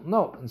barzel.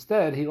 No,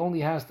 instead he only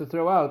has to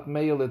throw out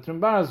meya litrin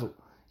barzel,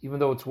 even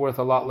though it's worth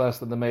a lot less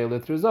than the meya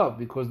liter is of,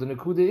 because the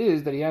nekuda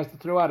is that he has to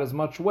throw out as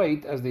much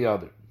weight as the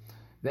other.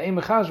 However,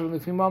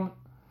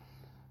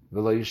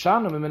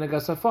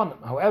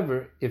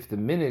 if the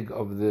minig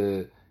of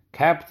the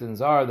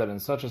captains are that in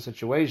such a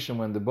situation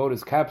when the boat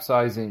is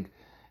capsizing,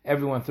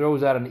 everyone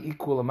throws out an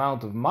equal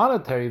amount of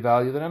monetary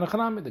value, then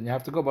you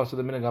have to go back to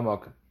the minig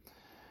hamakim.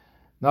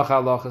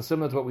 Nachalach is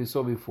similar to what we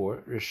saw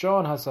before.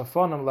 Rishon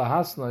hasafonim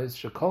lahasnois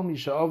shekol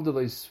misha avda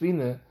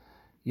loisvina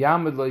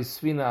yamid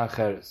loisvina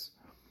acheres.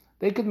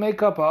 They could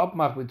make up a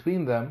upmach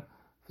between them.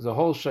 There's a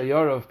whole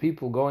shayara of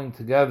people going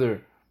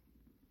together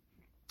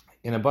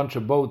in a bunch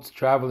of boats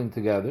traveling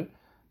together.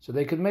 So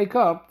they could make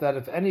up that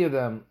if any of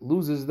them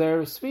loses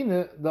their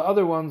svina, the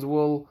other ones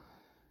will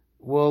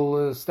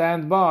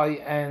stand by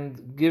and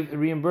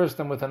reimburse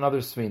them with another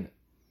svina.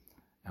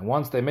 And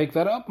once they make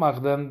that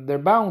upmach, then they're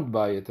bound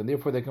by it, and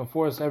therefore they can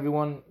force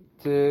everyone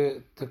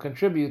to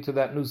contribute to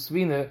that new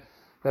svina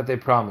that they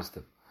promised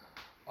him.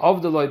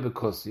 Of the loy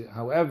bekusi,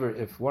 however,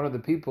 if one of the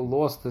people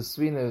lost his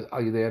svina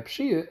al yidei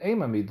pshia,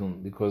 eima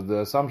midun, because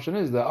the assumption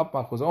is the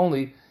upmach was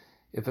only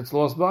if it's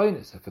lost by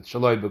inus. If it's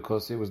shaloi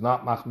bekusi, it was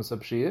not machmas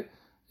pshia,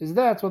 is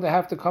that's what they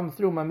have to come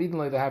through.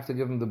 Mamidun, they have to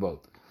give him the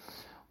boat.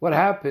 What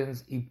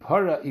happens?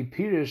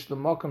 Ipirish the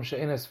makam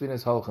she'ena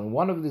sfinas halchan.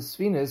 One of the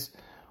sfinas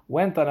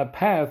went on a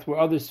path where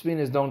other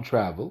sfinas don't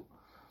travel,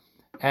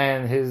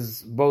 and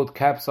his boat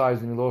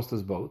capsized and he lost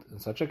his boat. In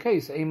such a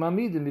case,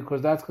 eimamidin,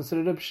 because that's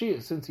considered a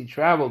pshia. Since he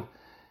traveled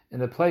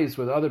in a place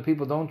where the other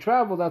people don't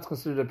travel, that's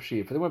considered a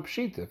pshia. For the word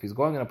pshita, if he's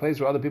going in a place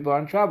where other people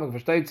aren't traveling,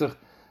 versteht sich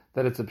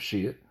that it's a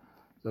pshia.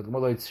 So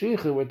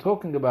we're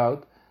talking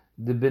about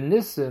the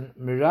benissen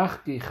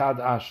mirachki chad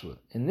ashla.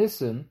 In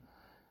Nissen,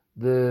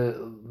 the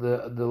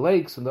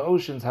lakes and the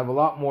oceans have a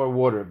lot more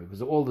water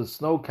because of all the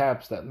snow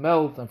caps that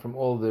melt and from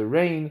all the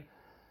rain.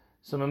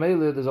 So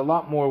Mamela, there's a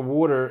lot more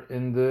water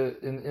in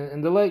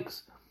the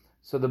lakes.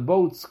 So the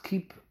boats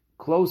keep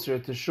closer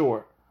to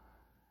shore,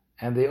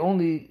 and they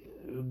only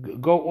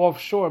go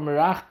offshore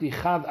mirachti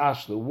chad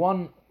ashla,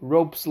 one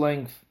rope's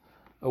length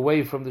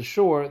away from the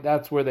shore.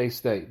 That's where they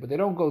stay, but they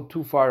don't go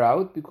too far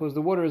out because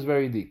the water is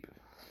very deep.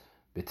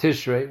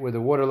 Betishrei, where the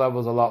water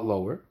level is a lot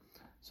lower.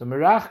 So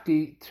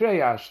Merachki Trei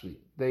Ashli,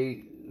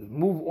 they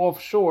move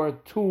offshore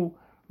 2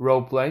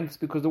 rope lengths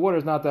because the water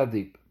is not that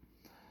deep.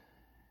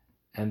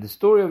 And the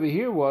story over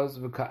here was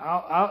we're talking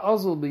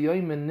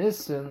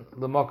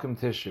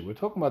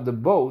about the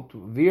boat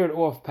veered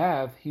off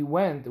path. He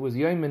went, it was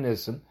Yom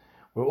Nissen,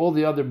 where all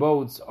the other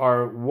boats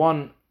are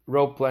 1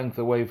 rope length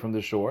away from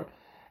the shore,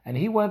 and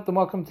he went to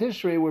Makam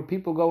Tishrei, where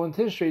people go in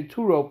Tishrei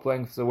 2 rope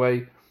lengths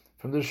away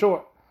from the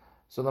shore.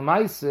 So the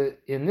Maisa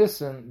in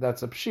Nissen,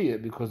 that's a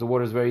pshia because the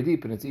water is very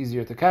deep and it's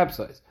easier to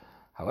capsize.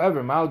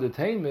 However,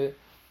 Ma'udatayme,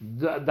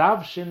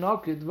 Dav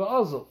Shinokit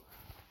Va'azal,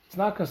 it's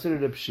not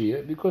considered a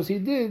pshia because he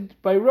did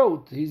by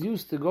rote. He's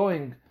used to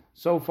going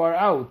so far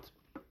out.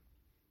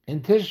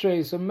 In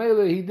Tishrei, so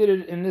Mele, he did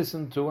it in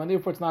Nissen too, and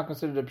therefore it's not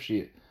considered a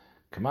pshia.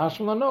 Kamash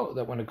will know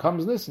that when it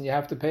comes Nissen, you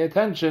have to pay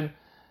attention,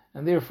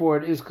 and therefore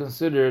it is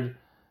considered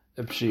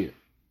a pshia.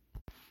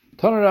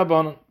 Toner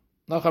Rabbanon.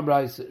 There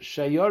was a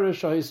shayar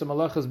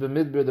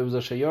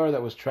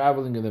that was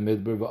traveling in the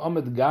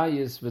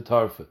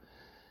midbar,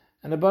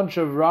 and a bunch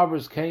of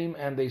robbers came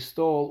and they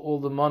stole all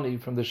the money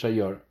from the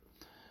shayar.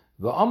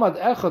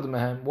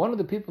 One of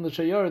the people in the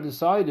shayar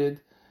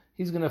decided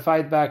he's going to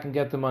fight back and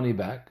get the money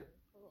back.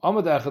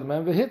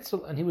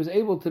 And he was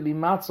able to be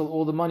matzel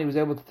all the money, he was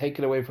able to take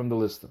it away from the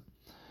lister.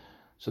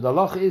 So the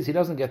halach is he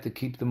doesn't get to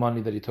keep the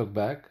money that he took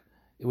back.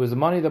 It was the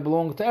money that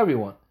belonged to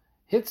everyone.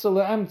 Hitzel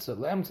le'emtza.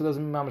 Le'emtza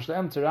doesn't mean mamash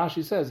le'emtza.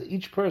 Rashi says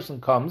each person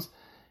comes,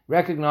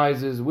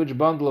 recognizes which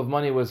bundle of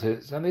money was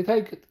his, and they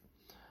take it.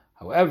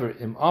 However,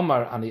 im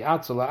amar ani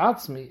atzel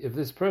la'atzmi, if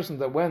this person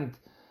that went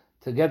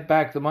to get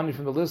back the money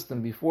from the list,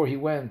 and before he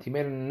went, he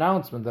made an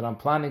announcement that I'm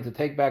planning to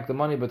take back the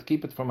money but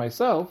keep it for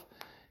myself,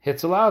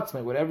 hitzel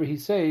la'atzmi, whatever he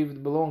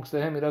saved belongs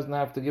to him, he doesn't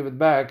have to give it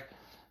back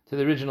to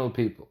the original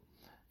people.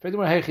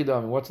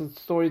 What's the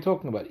story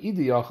talking about?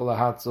 Idi yachal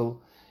la'atzel.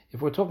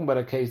 If we're talking about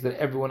a case that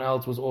everyone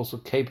else was also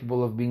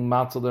capable of being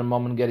matzel their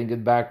mom and getting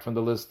it back from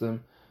the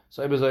listim,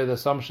 so the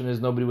assumption is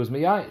nobody was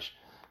miyayish.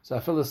 So I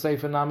feel the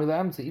safe and nami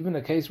le'emtzi. Even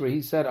a case where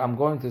he said, I'm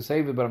going to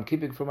save it, but I'm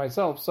keeping it for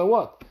myself, so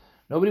what?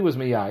 Nobody was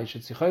miyayish.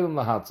 It's yichaylim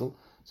lahatzel.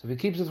 So if he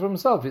keeps it for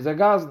himself, he's a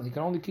gazan. He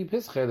can only keep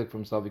his chelik for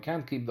himself. He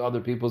can't keep the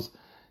other people's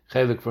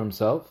chelik for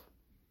himself.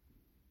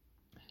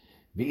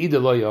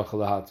 V'ida lo yachal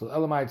lahatzel.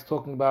 Elamai, it's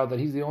talking about that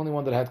he's the only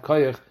one that had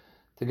koyach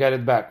to get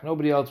it back.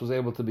 Nobody else was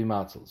able to be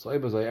matzel. So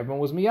everyone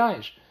was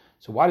miyayish.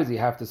 So why does he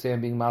have to say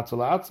I'm being matzel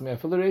la'atzmai?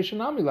 Affiliation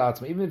nami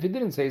la'atzmai. Even if he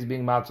didn't say he's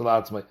being matzel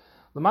la'atzmai,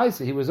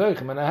 l'maisa he was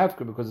oichem and a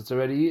hefker because it's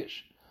already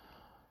yish.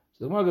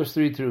 So the Gemara gives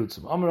 3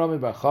 terutzim. Amar Rami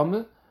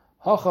b'chame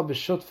hacha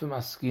b'shutfim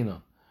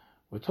askina.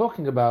 We're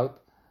talking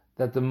about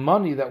that the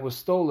money that was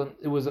stolen,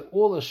 it was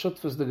all a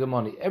shutfas the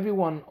money.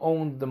 Everyone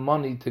owned the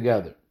money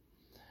together.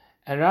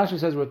 And Rashi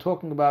says we're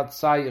talking about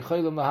say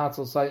yechelim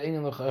lahatzel, say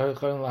ingen yechelim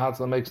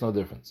lahatzel. It makes no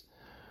difference.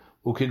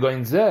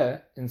 Ukigoin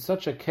zeh, in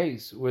such a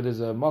case where there's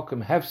a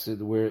mokum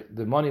hefsid, where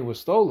the money was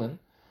stolen,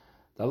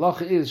 the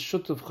halacha is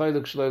shutuf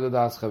chaylik shlo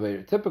das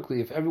chaver. Typically,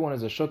 if everyone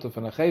is a shutuf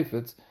and a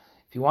chayfetz,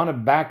 if you want to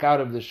back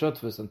out of the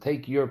shutfus and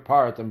take your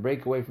part and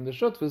break away from the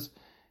shutfus,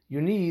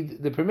 you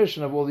need the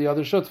permission of all the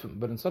other shutfim.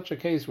 But in such a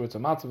case where it's a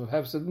matzav of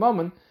hefsid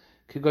moment,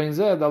 kigoin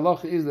zeh, the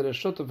halacha is that a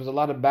shutuf is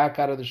allowed to back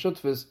out of the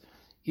shutfus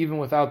even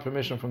without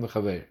permission from the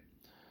chaver.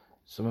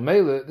 So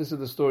Mamela, this is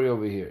the story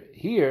over here.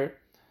 Here,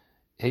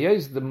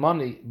 the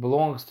money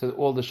belongs to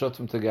all the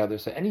shutfim together.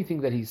 So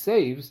anything that he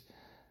saves,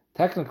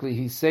 technically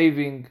he's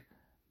saving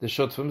the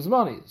shutfim's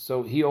money.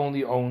 So he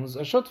only owns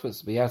a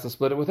shutfus, but he has to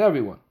split it with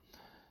everyone.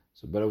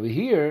 So, but over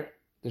here,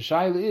 the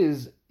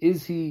shaila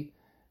is he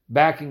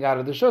backing out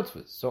of the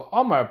shutfus? So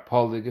Omar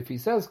Polig, if he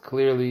says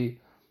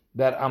clearly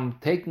that I'm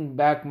taking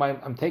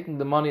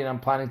the money and I'm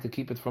planning to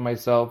keep it for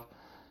myself,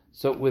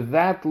 so with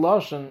that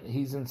lashon,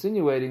 he's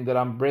insinuating that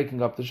I'm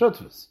breaking up the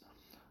shutfus.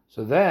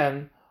 So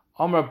then,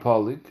 Omar,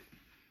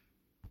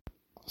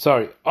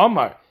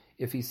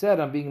 if he said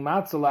I'm being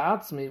matzah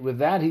la'atzmi, with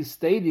that he's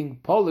stating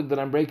polig that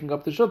I'm breaking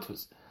up the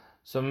shutfus.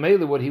 So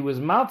Mele, what he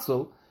was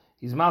matzah,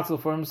 he's matzah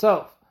for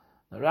himself.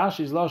 Now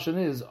Rashi's lashon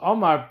is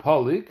Omar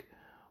polig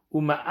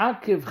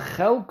uma'akiv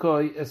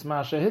chelkoi es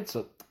masha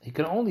hitzel. He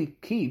can only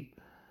keep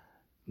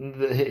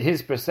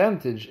his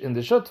percentage in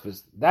the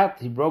shutfus. That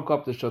he broke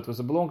up the shutfus,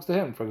 it belongs to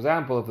him. For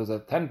example, if there's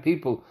 10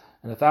 people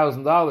and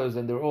 $1,000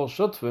 and they're all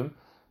shutfim,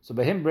 so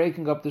by him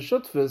breaking up the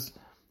shutfus,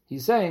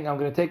 he's saying, I'm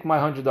going to take my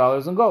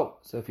 $100 and go.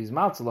 So if he's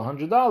matzal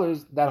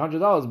 $100, that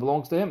 $100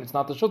 belongs to him. It's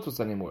not the shutfus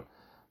anymore.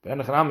 But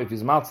if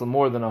he's matzal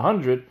more than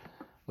 100,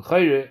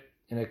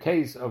 in a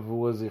case of who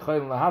was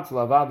yichayil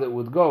lahatzal avad, it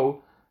would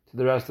go to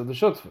the rest of the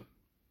shutfim.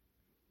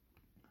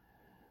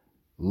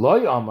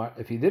 Loy Amar,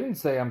 if he didn't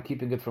say I'm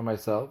keeping it for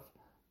myself,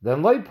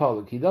 then loy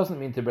polik, he doesn't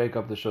mean to break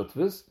up the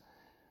shutfus.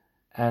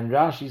 And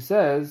Rashi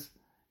says,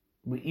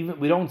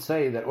 we don't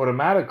say that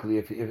automatically.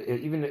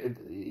 Even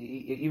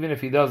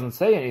if he doesn't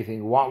say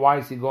anything, why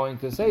is he going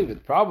to save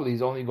it? Probably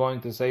he's only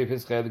going to save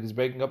his chelik. He's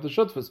breaking up the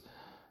shutfus.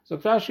 So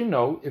Rashi,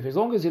 no. If as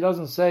long as he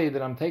doesn't say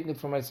that I'm taking it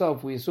for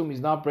myself, we assume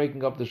he's not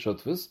breaking up the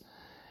shutfus.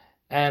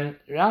 And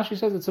Rashi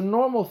says it's a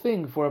normal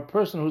thing for a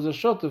person who's a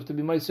shutuf to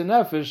be meiser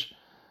nefesh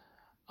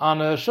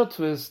on a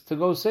shutfus to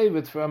go save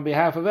it on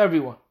behalf of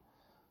everyone.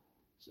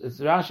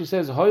 Rashi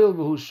says,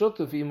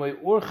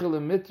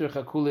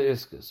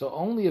 so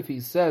only if he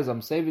says,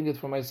 I'm saving it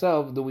for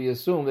myself, do we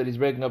assume that he's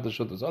breaking up the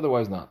shutfus.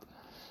 Otherwise not.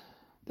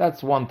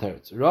 That's one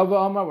third. Rava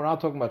Amar, we're not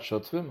talking about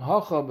shutfim.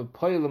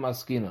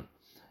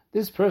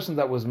 This person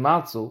that was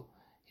matzul,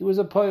 he was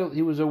a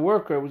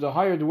worker, he was a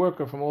hired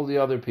worker from all the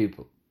other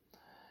people.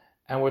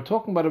 And we're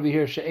talking about over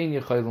here, she'ein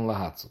yichayilin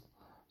lahatzel.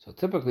 So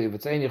typically, if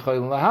it's ein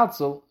yichayilin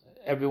lahatzel,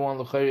 everyone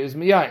l'chayr is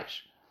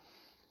miyayish.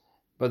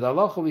 But the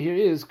halach over here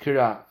is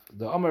kirav.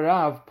 The Amar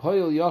Rav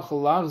poil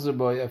yachol lachzer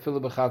boy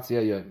afilu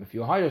b'chatzi hayom. If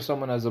you hire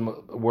someone as a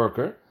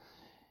worker,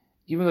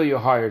 even though you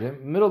hired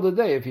him, middle of the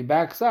day, if he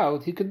backs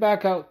out, he could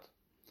back out.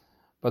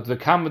 But the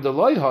kamad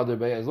loy hader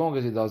bay, as long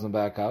as he doesn't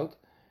back out,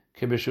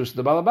 kibishus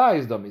the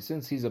balabais dummy.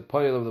 Since he's a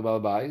poil of the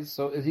balabais,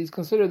 so he's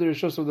considered the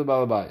rishus of the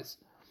balabais.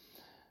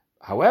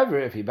 However,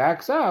 if he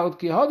backs out,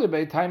 ki hader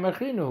bay time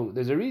achrinuhu.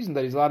 There's a reason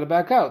that he's allowed to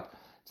back out.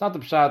 It's not the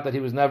pshat that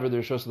he was never the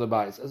rishus of the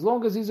bais. As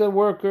long as he's a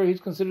worker,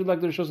 he's considered like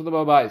the rishus of the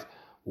balabais.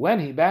 When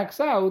he backs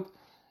out,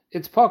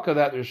 it's paka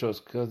that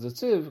rishus, because the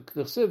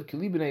tziv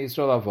kilibnei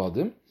Yisrael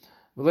avodim,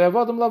 v'le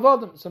avodim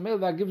lavodim. So maybe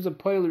that gives a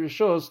poil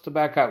rishus to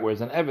back out,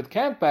 whereas an evet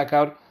can't back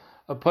out,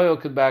 a poil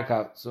could back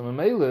out. So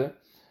Mamela,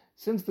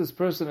 since this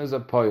person is a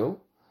poil,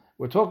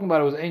 we're talking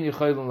about it was ein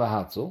yichayilin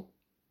lahatzel.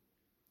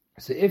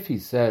 So if he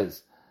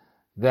says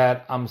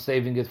that I'm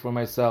saving it for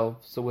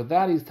myself, so with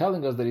that he's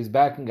telling us that he's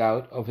backing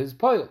out of his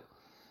poil,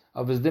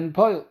 of his din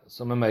poil.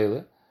 So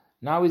Mamela,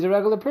 now he's a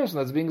regular person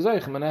that's being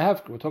zeichem and a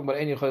hefker. We're talking about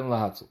ein yichayilin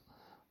lahatzel.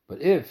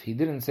 But if he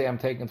didn't say I'm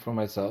taking it for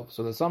myself,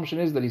 so the assumption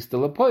is that he's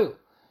still a poil.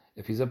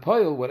 If he's a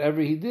poil,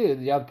 whatever he did,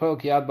 yad poil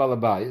ki yad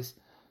balabayis.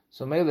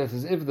 So Mamela, it's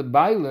as if the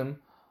bailim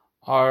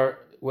are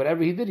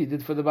whatever he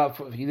did for the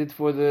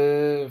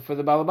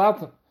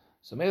balabatim.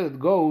 So Mamela, it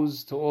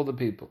goes to all the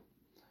people.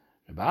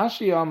 Rabbi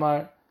Ashi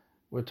Amar,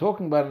 we're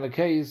talking about in a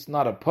case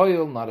not a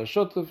poil, not a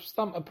shutuf,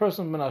 a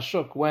person min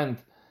ashuk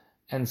went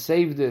and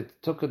saved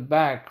it, took it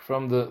back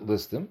from the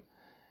listim.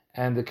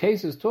 And the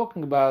case is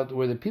talking about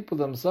where the people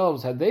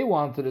themselves, had they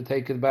wanted to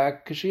take it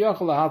back, it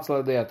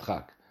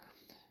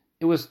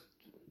was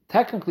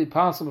technically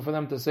possible for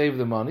them to save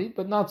the money,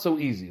 but not so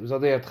easy. It was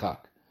adei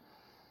atchak.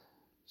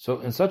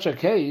 So in such a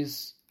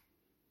case,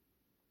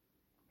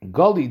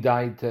 Goli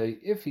daite,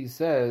 if he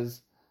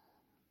says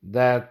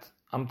that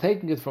I'm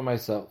taking it for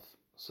myself,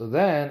 so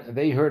then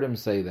they heard him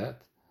say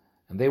that,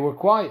 and they were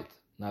quiet.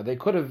 Now they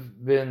could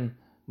have been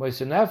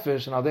moiser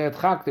nefesh, and adei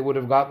atchak, they would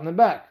have gotten it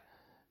back.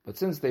 But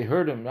since they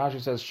heard him,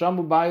 Rashi says,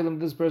 Shamu Ba'ilim,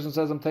 this person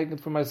says, I'm taking it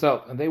for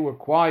myself. And they were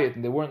quiet,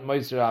 and they weren't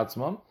Meiser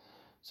Atzmam.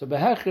 So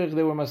Behechir,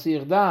 they were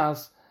Masir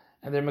Das,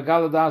 and they're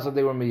Megala Das, and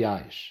they were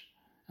Miyayish.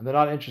 And they're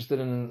not interested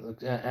in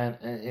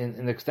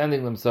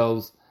extending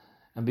themselves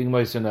and being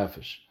Meiser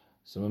Nefesh.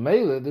 So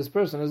Mamela, this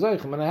person is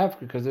Eichem and a Hefker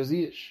because there's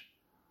Yish.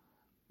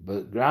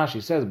 But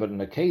Rashi says, but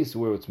in a case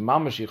where it's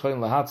Mamash Yichoyin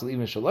Lahatzel,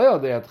 even Shalei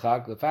Adei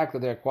Atchak, the fact that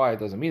they're quiet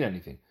doesn't mean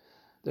anything.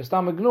 They're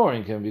still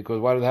ignoring him because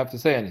why do they have to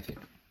say anything?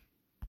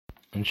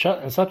 In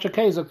such a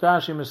case, Dr.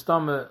 Rashi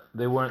Mistama,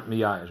 they weren't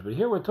Miyayish. But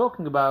here we're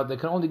talking about they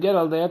can only get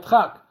Adei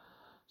Atchak.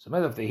 So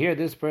maybe if they hear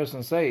this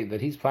person say that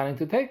he's planning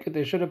to take it,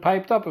 they should have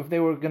piped up if they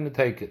were going to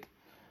take it.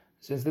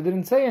 Since they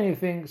didn't say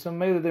anything, so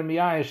maybe they're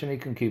Miyayish and he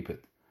can keep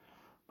it.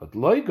 But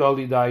Loi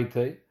Gali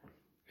Daite,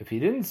 if he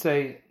didn't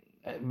say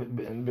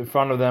in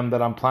front of them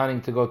that I'm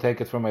planning to go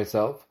take it for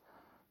myself,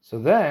 so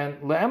then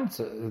Le'emtze,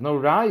 there's no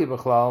Raya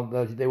B'chlal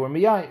that they were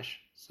Miyayish.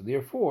 So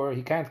therefore,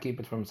 he can't keep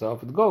it for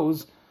himself. It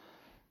goes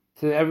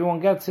to everyone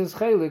gets his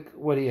chelik,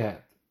 what he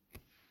had.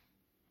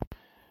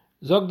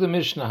 Zog the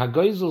Mishnah,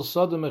 Hagoizel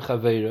Sodom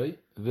Echaveiroi,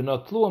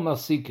 V'notlu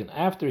Masikin.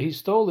 After he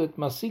stole it,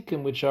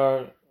 Masikin, which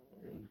are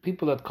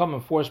people that come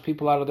and force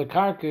people out of the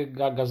karka,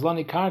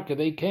 Gazlani karka,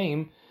 they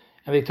came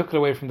and they took it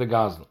away from the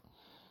Gazlan.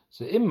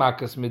 So im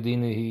Makas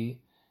Medina,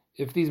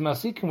 if these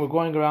Masikin were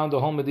going around the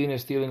whole Medina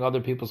stealing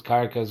other people's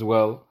karka as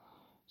well,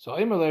 so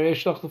the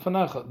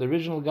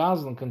original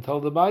Gazlan can tell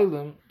the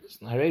Bailim,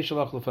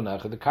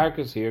 the karka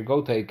is here,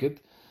 go take it,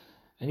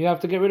 and you have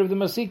to get rid of the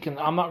Masikin.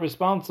 I'm not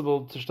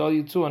responsible to tell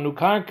you to a new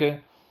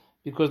karka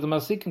because the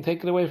Masikin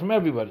take it away from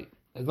everybody.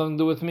 It has nothing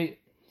to do with me.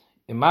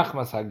 Im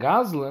Machmas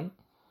HaGazlan,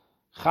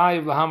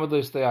 Chayiv Lahamad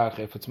Istayach.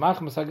 If it's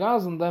Machmas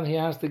HaGazlan, then he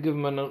has to give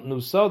him a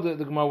new soda.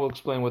 The Gemara will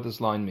explain what this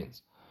line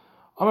means.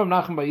 Amar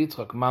Nachem by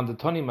Yitzchak,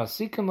 Mandatoni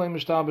Masikin loy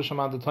mishtabish,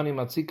 Mandatoni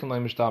Masikin loy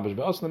mishtabish.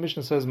 But also the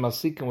Mishnah says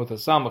Masikin with a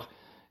samach.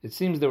 It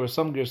seems there were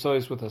some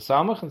Girsois with a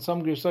samach and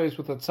some Girsois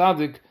with a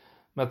tzaddik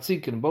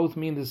Matzikin. Both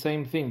mean the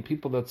same thing,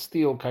 people that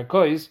steal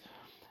karkois.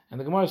 And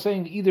the Gemara is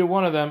saying either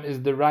one of them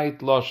is the right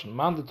lashon.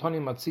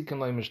 Mandatoni Matzikin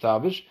loy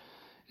mishtabish.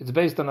 It's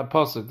based on a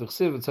pasuk. The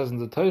Chsiv, it says in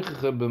the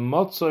Teicheche,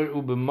 b'motzoy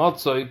u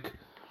b'motzoyk,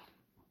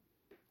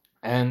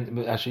 and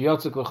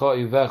Ashiyotzik l'cha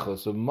ivecha.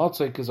 So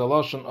motzoyk is a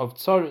lashon of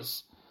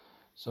tzaris.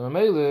 So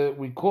Mamele,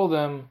 we call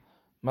them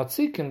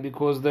matzikin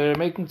because they're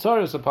making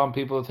tzaris upon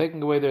people,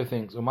 taking away their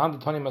things.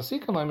 Mandatoni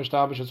Matzikin loy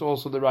mishtabish is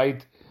also the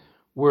right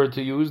word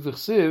to use. The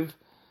Chsiv,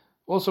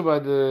 also by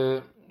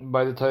the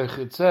Teicheche,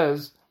 it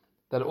says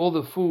that all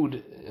the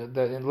food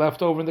that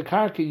left over in the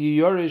karka,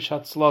 yiyorish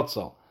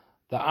hatzlotzal.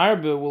 The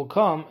arbe will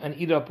come and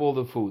eat up all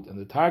the food. And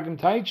the Targum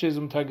Taiches,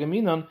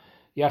 Targaminon,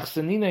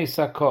 Yachsenine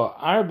Sako.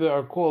 Arbe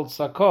are called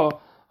Sako,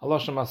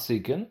 Alosha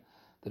Masikin.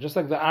 That just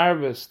like the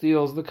arbe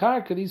steals the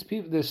karka, these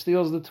people, they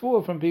steals the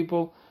tvua from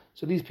people,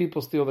 so these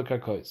people steal the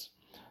karkois.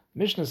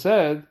 Mishnah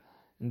said,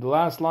 in the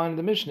last line of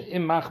the Mishnah,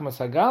 Im Machmas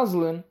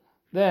HaGazlin,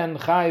 then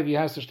Chayiv, he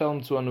has to tell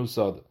him to a new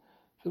soda.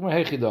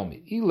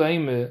 Hechidomi.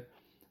 Ileime,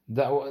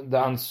 the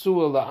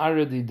ansua la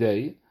aredi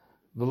day,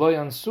 v'loy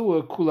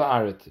ansua kula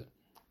arete.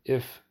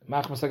 If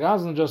Machmas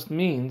HaGazlan just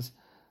means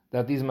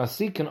that these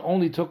Masikin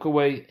only took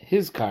away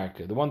his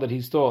karka, the one that he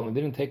stole, and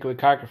didn't take away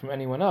karka from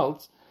anyone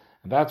else,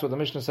 and that's what the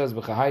Mishnah says,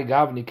 V'chahai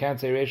gavni, can't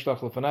say Reish Lach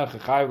Lefanach,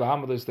 Chayiv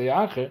Lahamad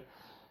L'Istayacher. In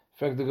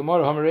fact, the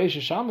Gemara,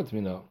 Hamareisha Shamet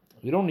Mino.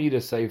 We don't need a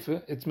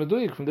Seifa, it's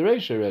Meduyik from the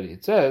Reish already.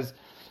 It says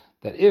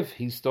that if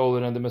he stole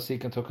it and the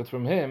Masikin took it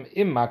from him,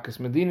 Im Makas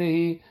Medina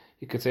he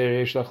could say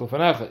Reish Lach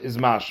Lefanach, is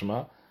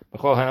Mashma,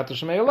 B'chol Hanat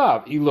Shemei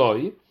Elav,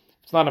 Iloi.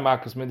 It's not a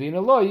Makas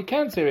Medina law, you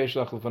can't say Reish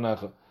Lach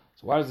Lefanach.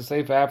 So why does the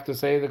Sefer have to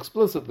say it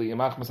explicitly?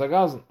 Machmas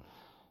HaGazlan.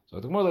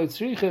 So the Gemara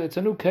it's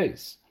a new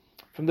case.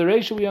 From the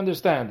Reisha we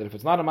understand that if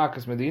it's not a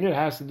Makas Medina, it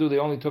has to do they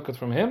only took it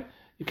from him.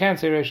 You can't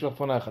say Reish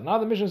L'Fonecha. Now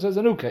the Mishnah says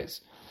a new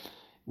case.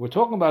 We're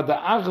talking about the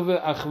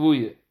Achve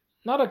Achvuye,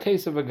 not a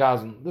case of a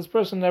Gazlan. This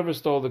person never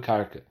stole the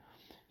karka.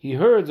 He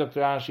heard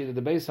Dr. Ashi that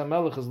the Beis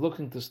HaMelech is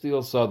looking to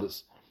steal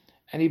sodas,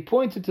 and he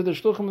pointed to the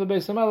shluchim of the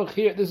Beis HaMelech.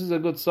 Here, this is a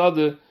good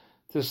soda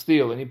to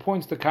steal, and he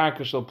points to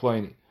karka shel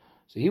ploni.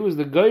 So he was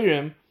the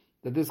goyrim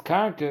that this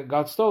karka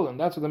got stolen.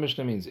 That's what the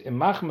Mishnah means. In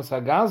Machmas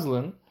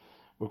HaGazlan,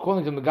 we're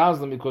calling him the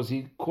Gazlan because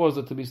he caused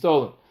it to be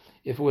stolen.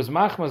 If it was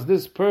Machmas,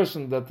 this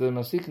person that the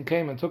Masikin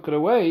came and took it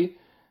away,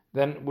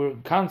 then we're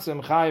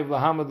Kansem Chayiv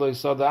Lahamad Lo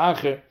Soda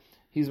Acher,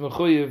 he's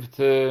Mechuyev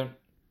to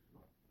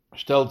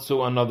stel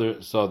to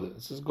another soda.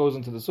 This goes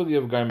into the sugi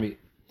of Garmi.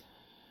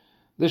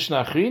 The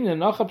Shnachrin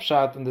and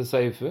Nachapshat in the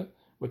Seife,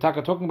 we're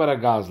talking about a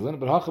Gazlan,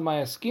 but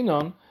Hachamaya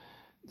Skinon,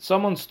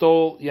 someone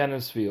stole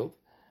Yenev's field,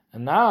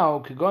 and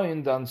now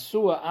Kigoyin Dan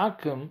Sua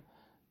Akim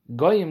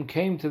Goyim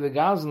came to the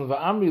Gazlan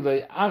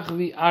va'amrile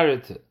achvi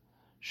arete.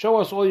 Show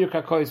us all your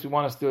karkois, we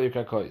want to steal your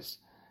karkois.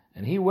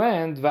 And he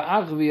went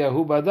va'achvi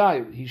ahu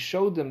badai. He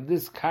showed them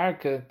this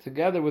karka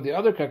together with the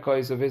other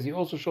karkois of his. He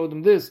also showed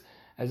them this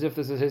as if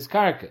this is his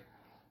karka.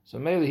 So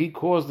maybe he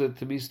caused it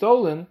to be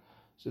stolen.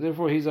 So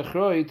therefore he's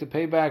achroi to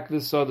pay back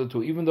this soda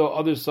too, even though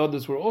other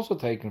sodas were also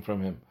taken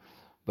from him.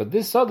 But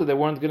this soda they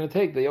weren't going to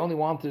take. They only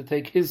wanted to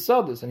take his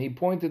sodas, and he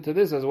pointed to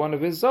this as one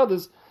of his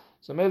sodas.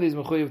 So maybe he's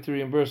mechuyev to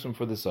reimburse him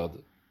for the soda.